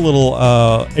 You did a little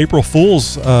April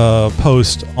Fool's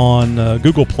post on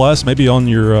Google Plus, maybe on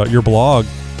your blog,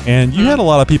 and you had a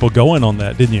lot of people going on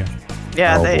that, didn't you?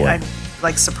 Yeah,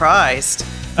 I'm surprised.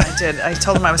 I did. I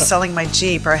told them I was selling my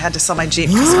Jeep, or I had to sell my Jeep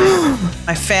because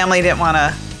my family didn't want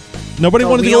to. Nobody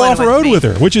wanted to go off road with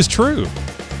her, which is true.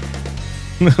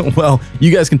 Well, you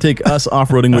guys can take us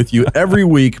off-roading with you every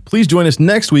week. Please join us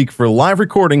next week for a live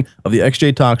recording of the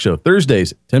XJ Talk Show,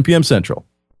 Thursdays, 10 p.m. Central.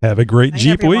 Have a great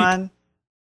Jeep week.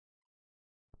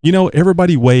 You know,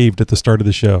 everybody waved at the start of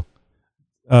the show.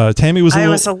 Tammy was I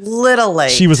was a little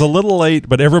late. She was a little late,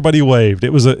 but everybody waved.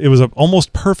 It was a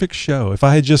almost perfect show. If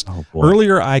I had just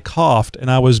earlier I coughed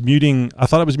and I was muting, I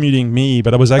thought I was muting me,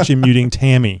 but I was actually muting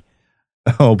Tammy.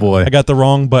 Oh boy. I got the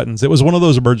wrong buttons. It was one of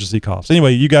those emergency coughs.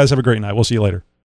 Anyway, you guys have a great night. We'll see you later.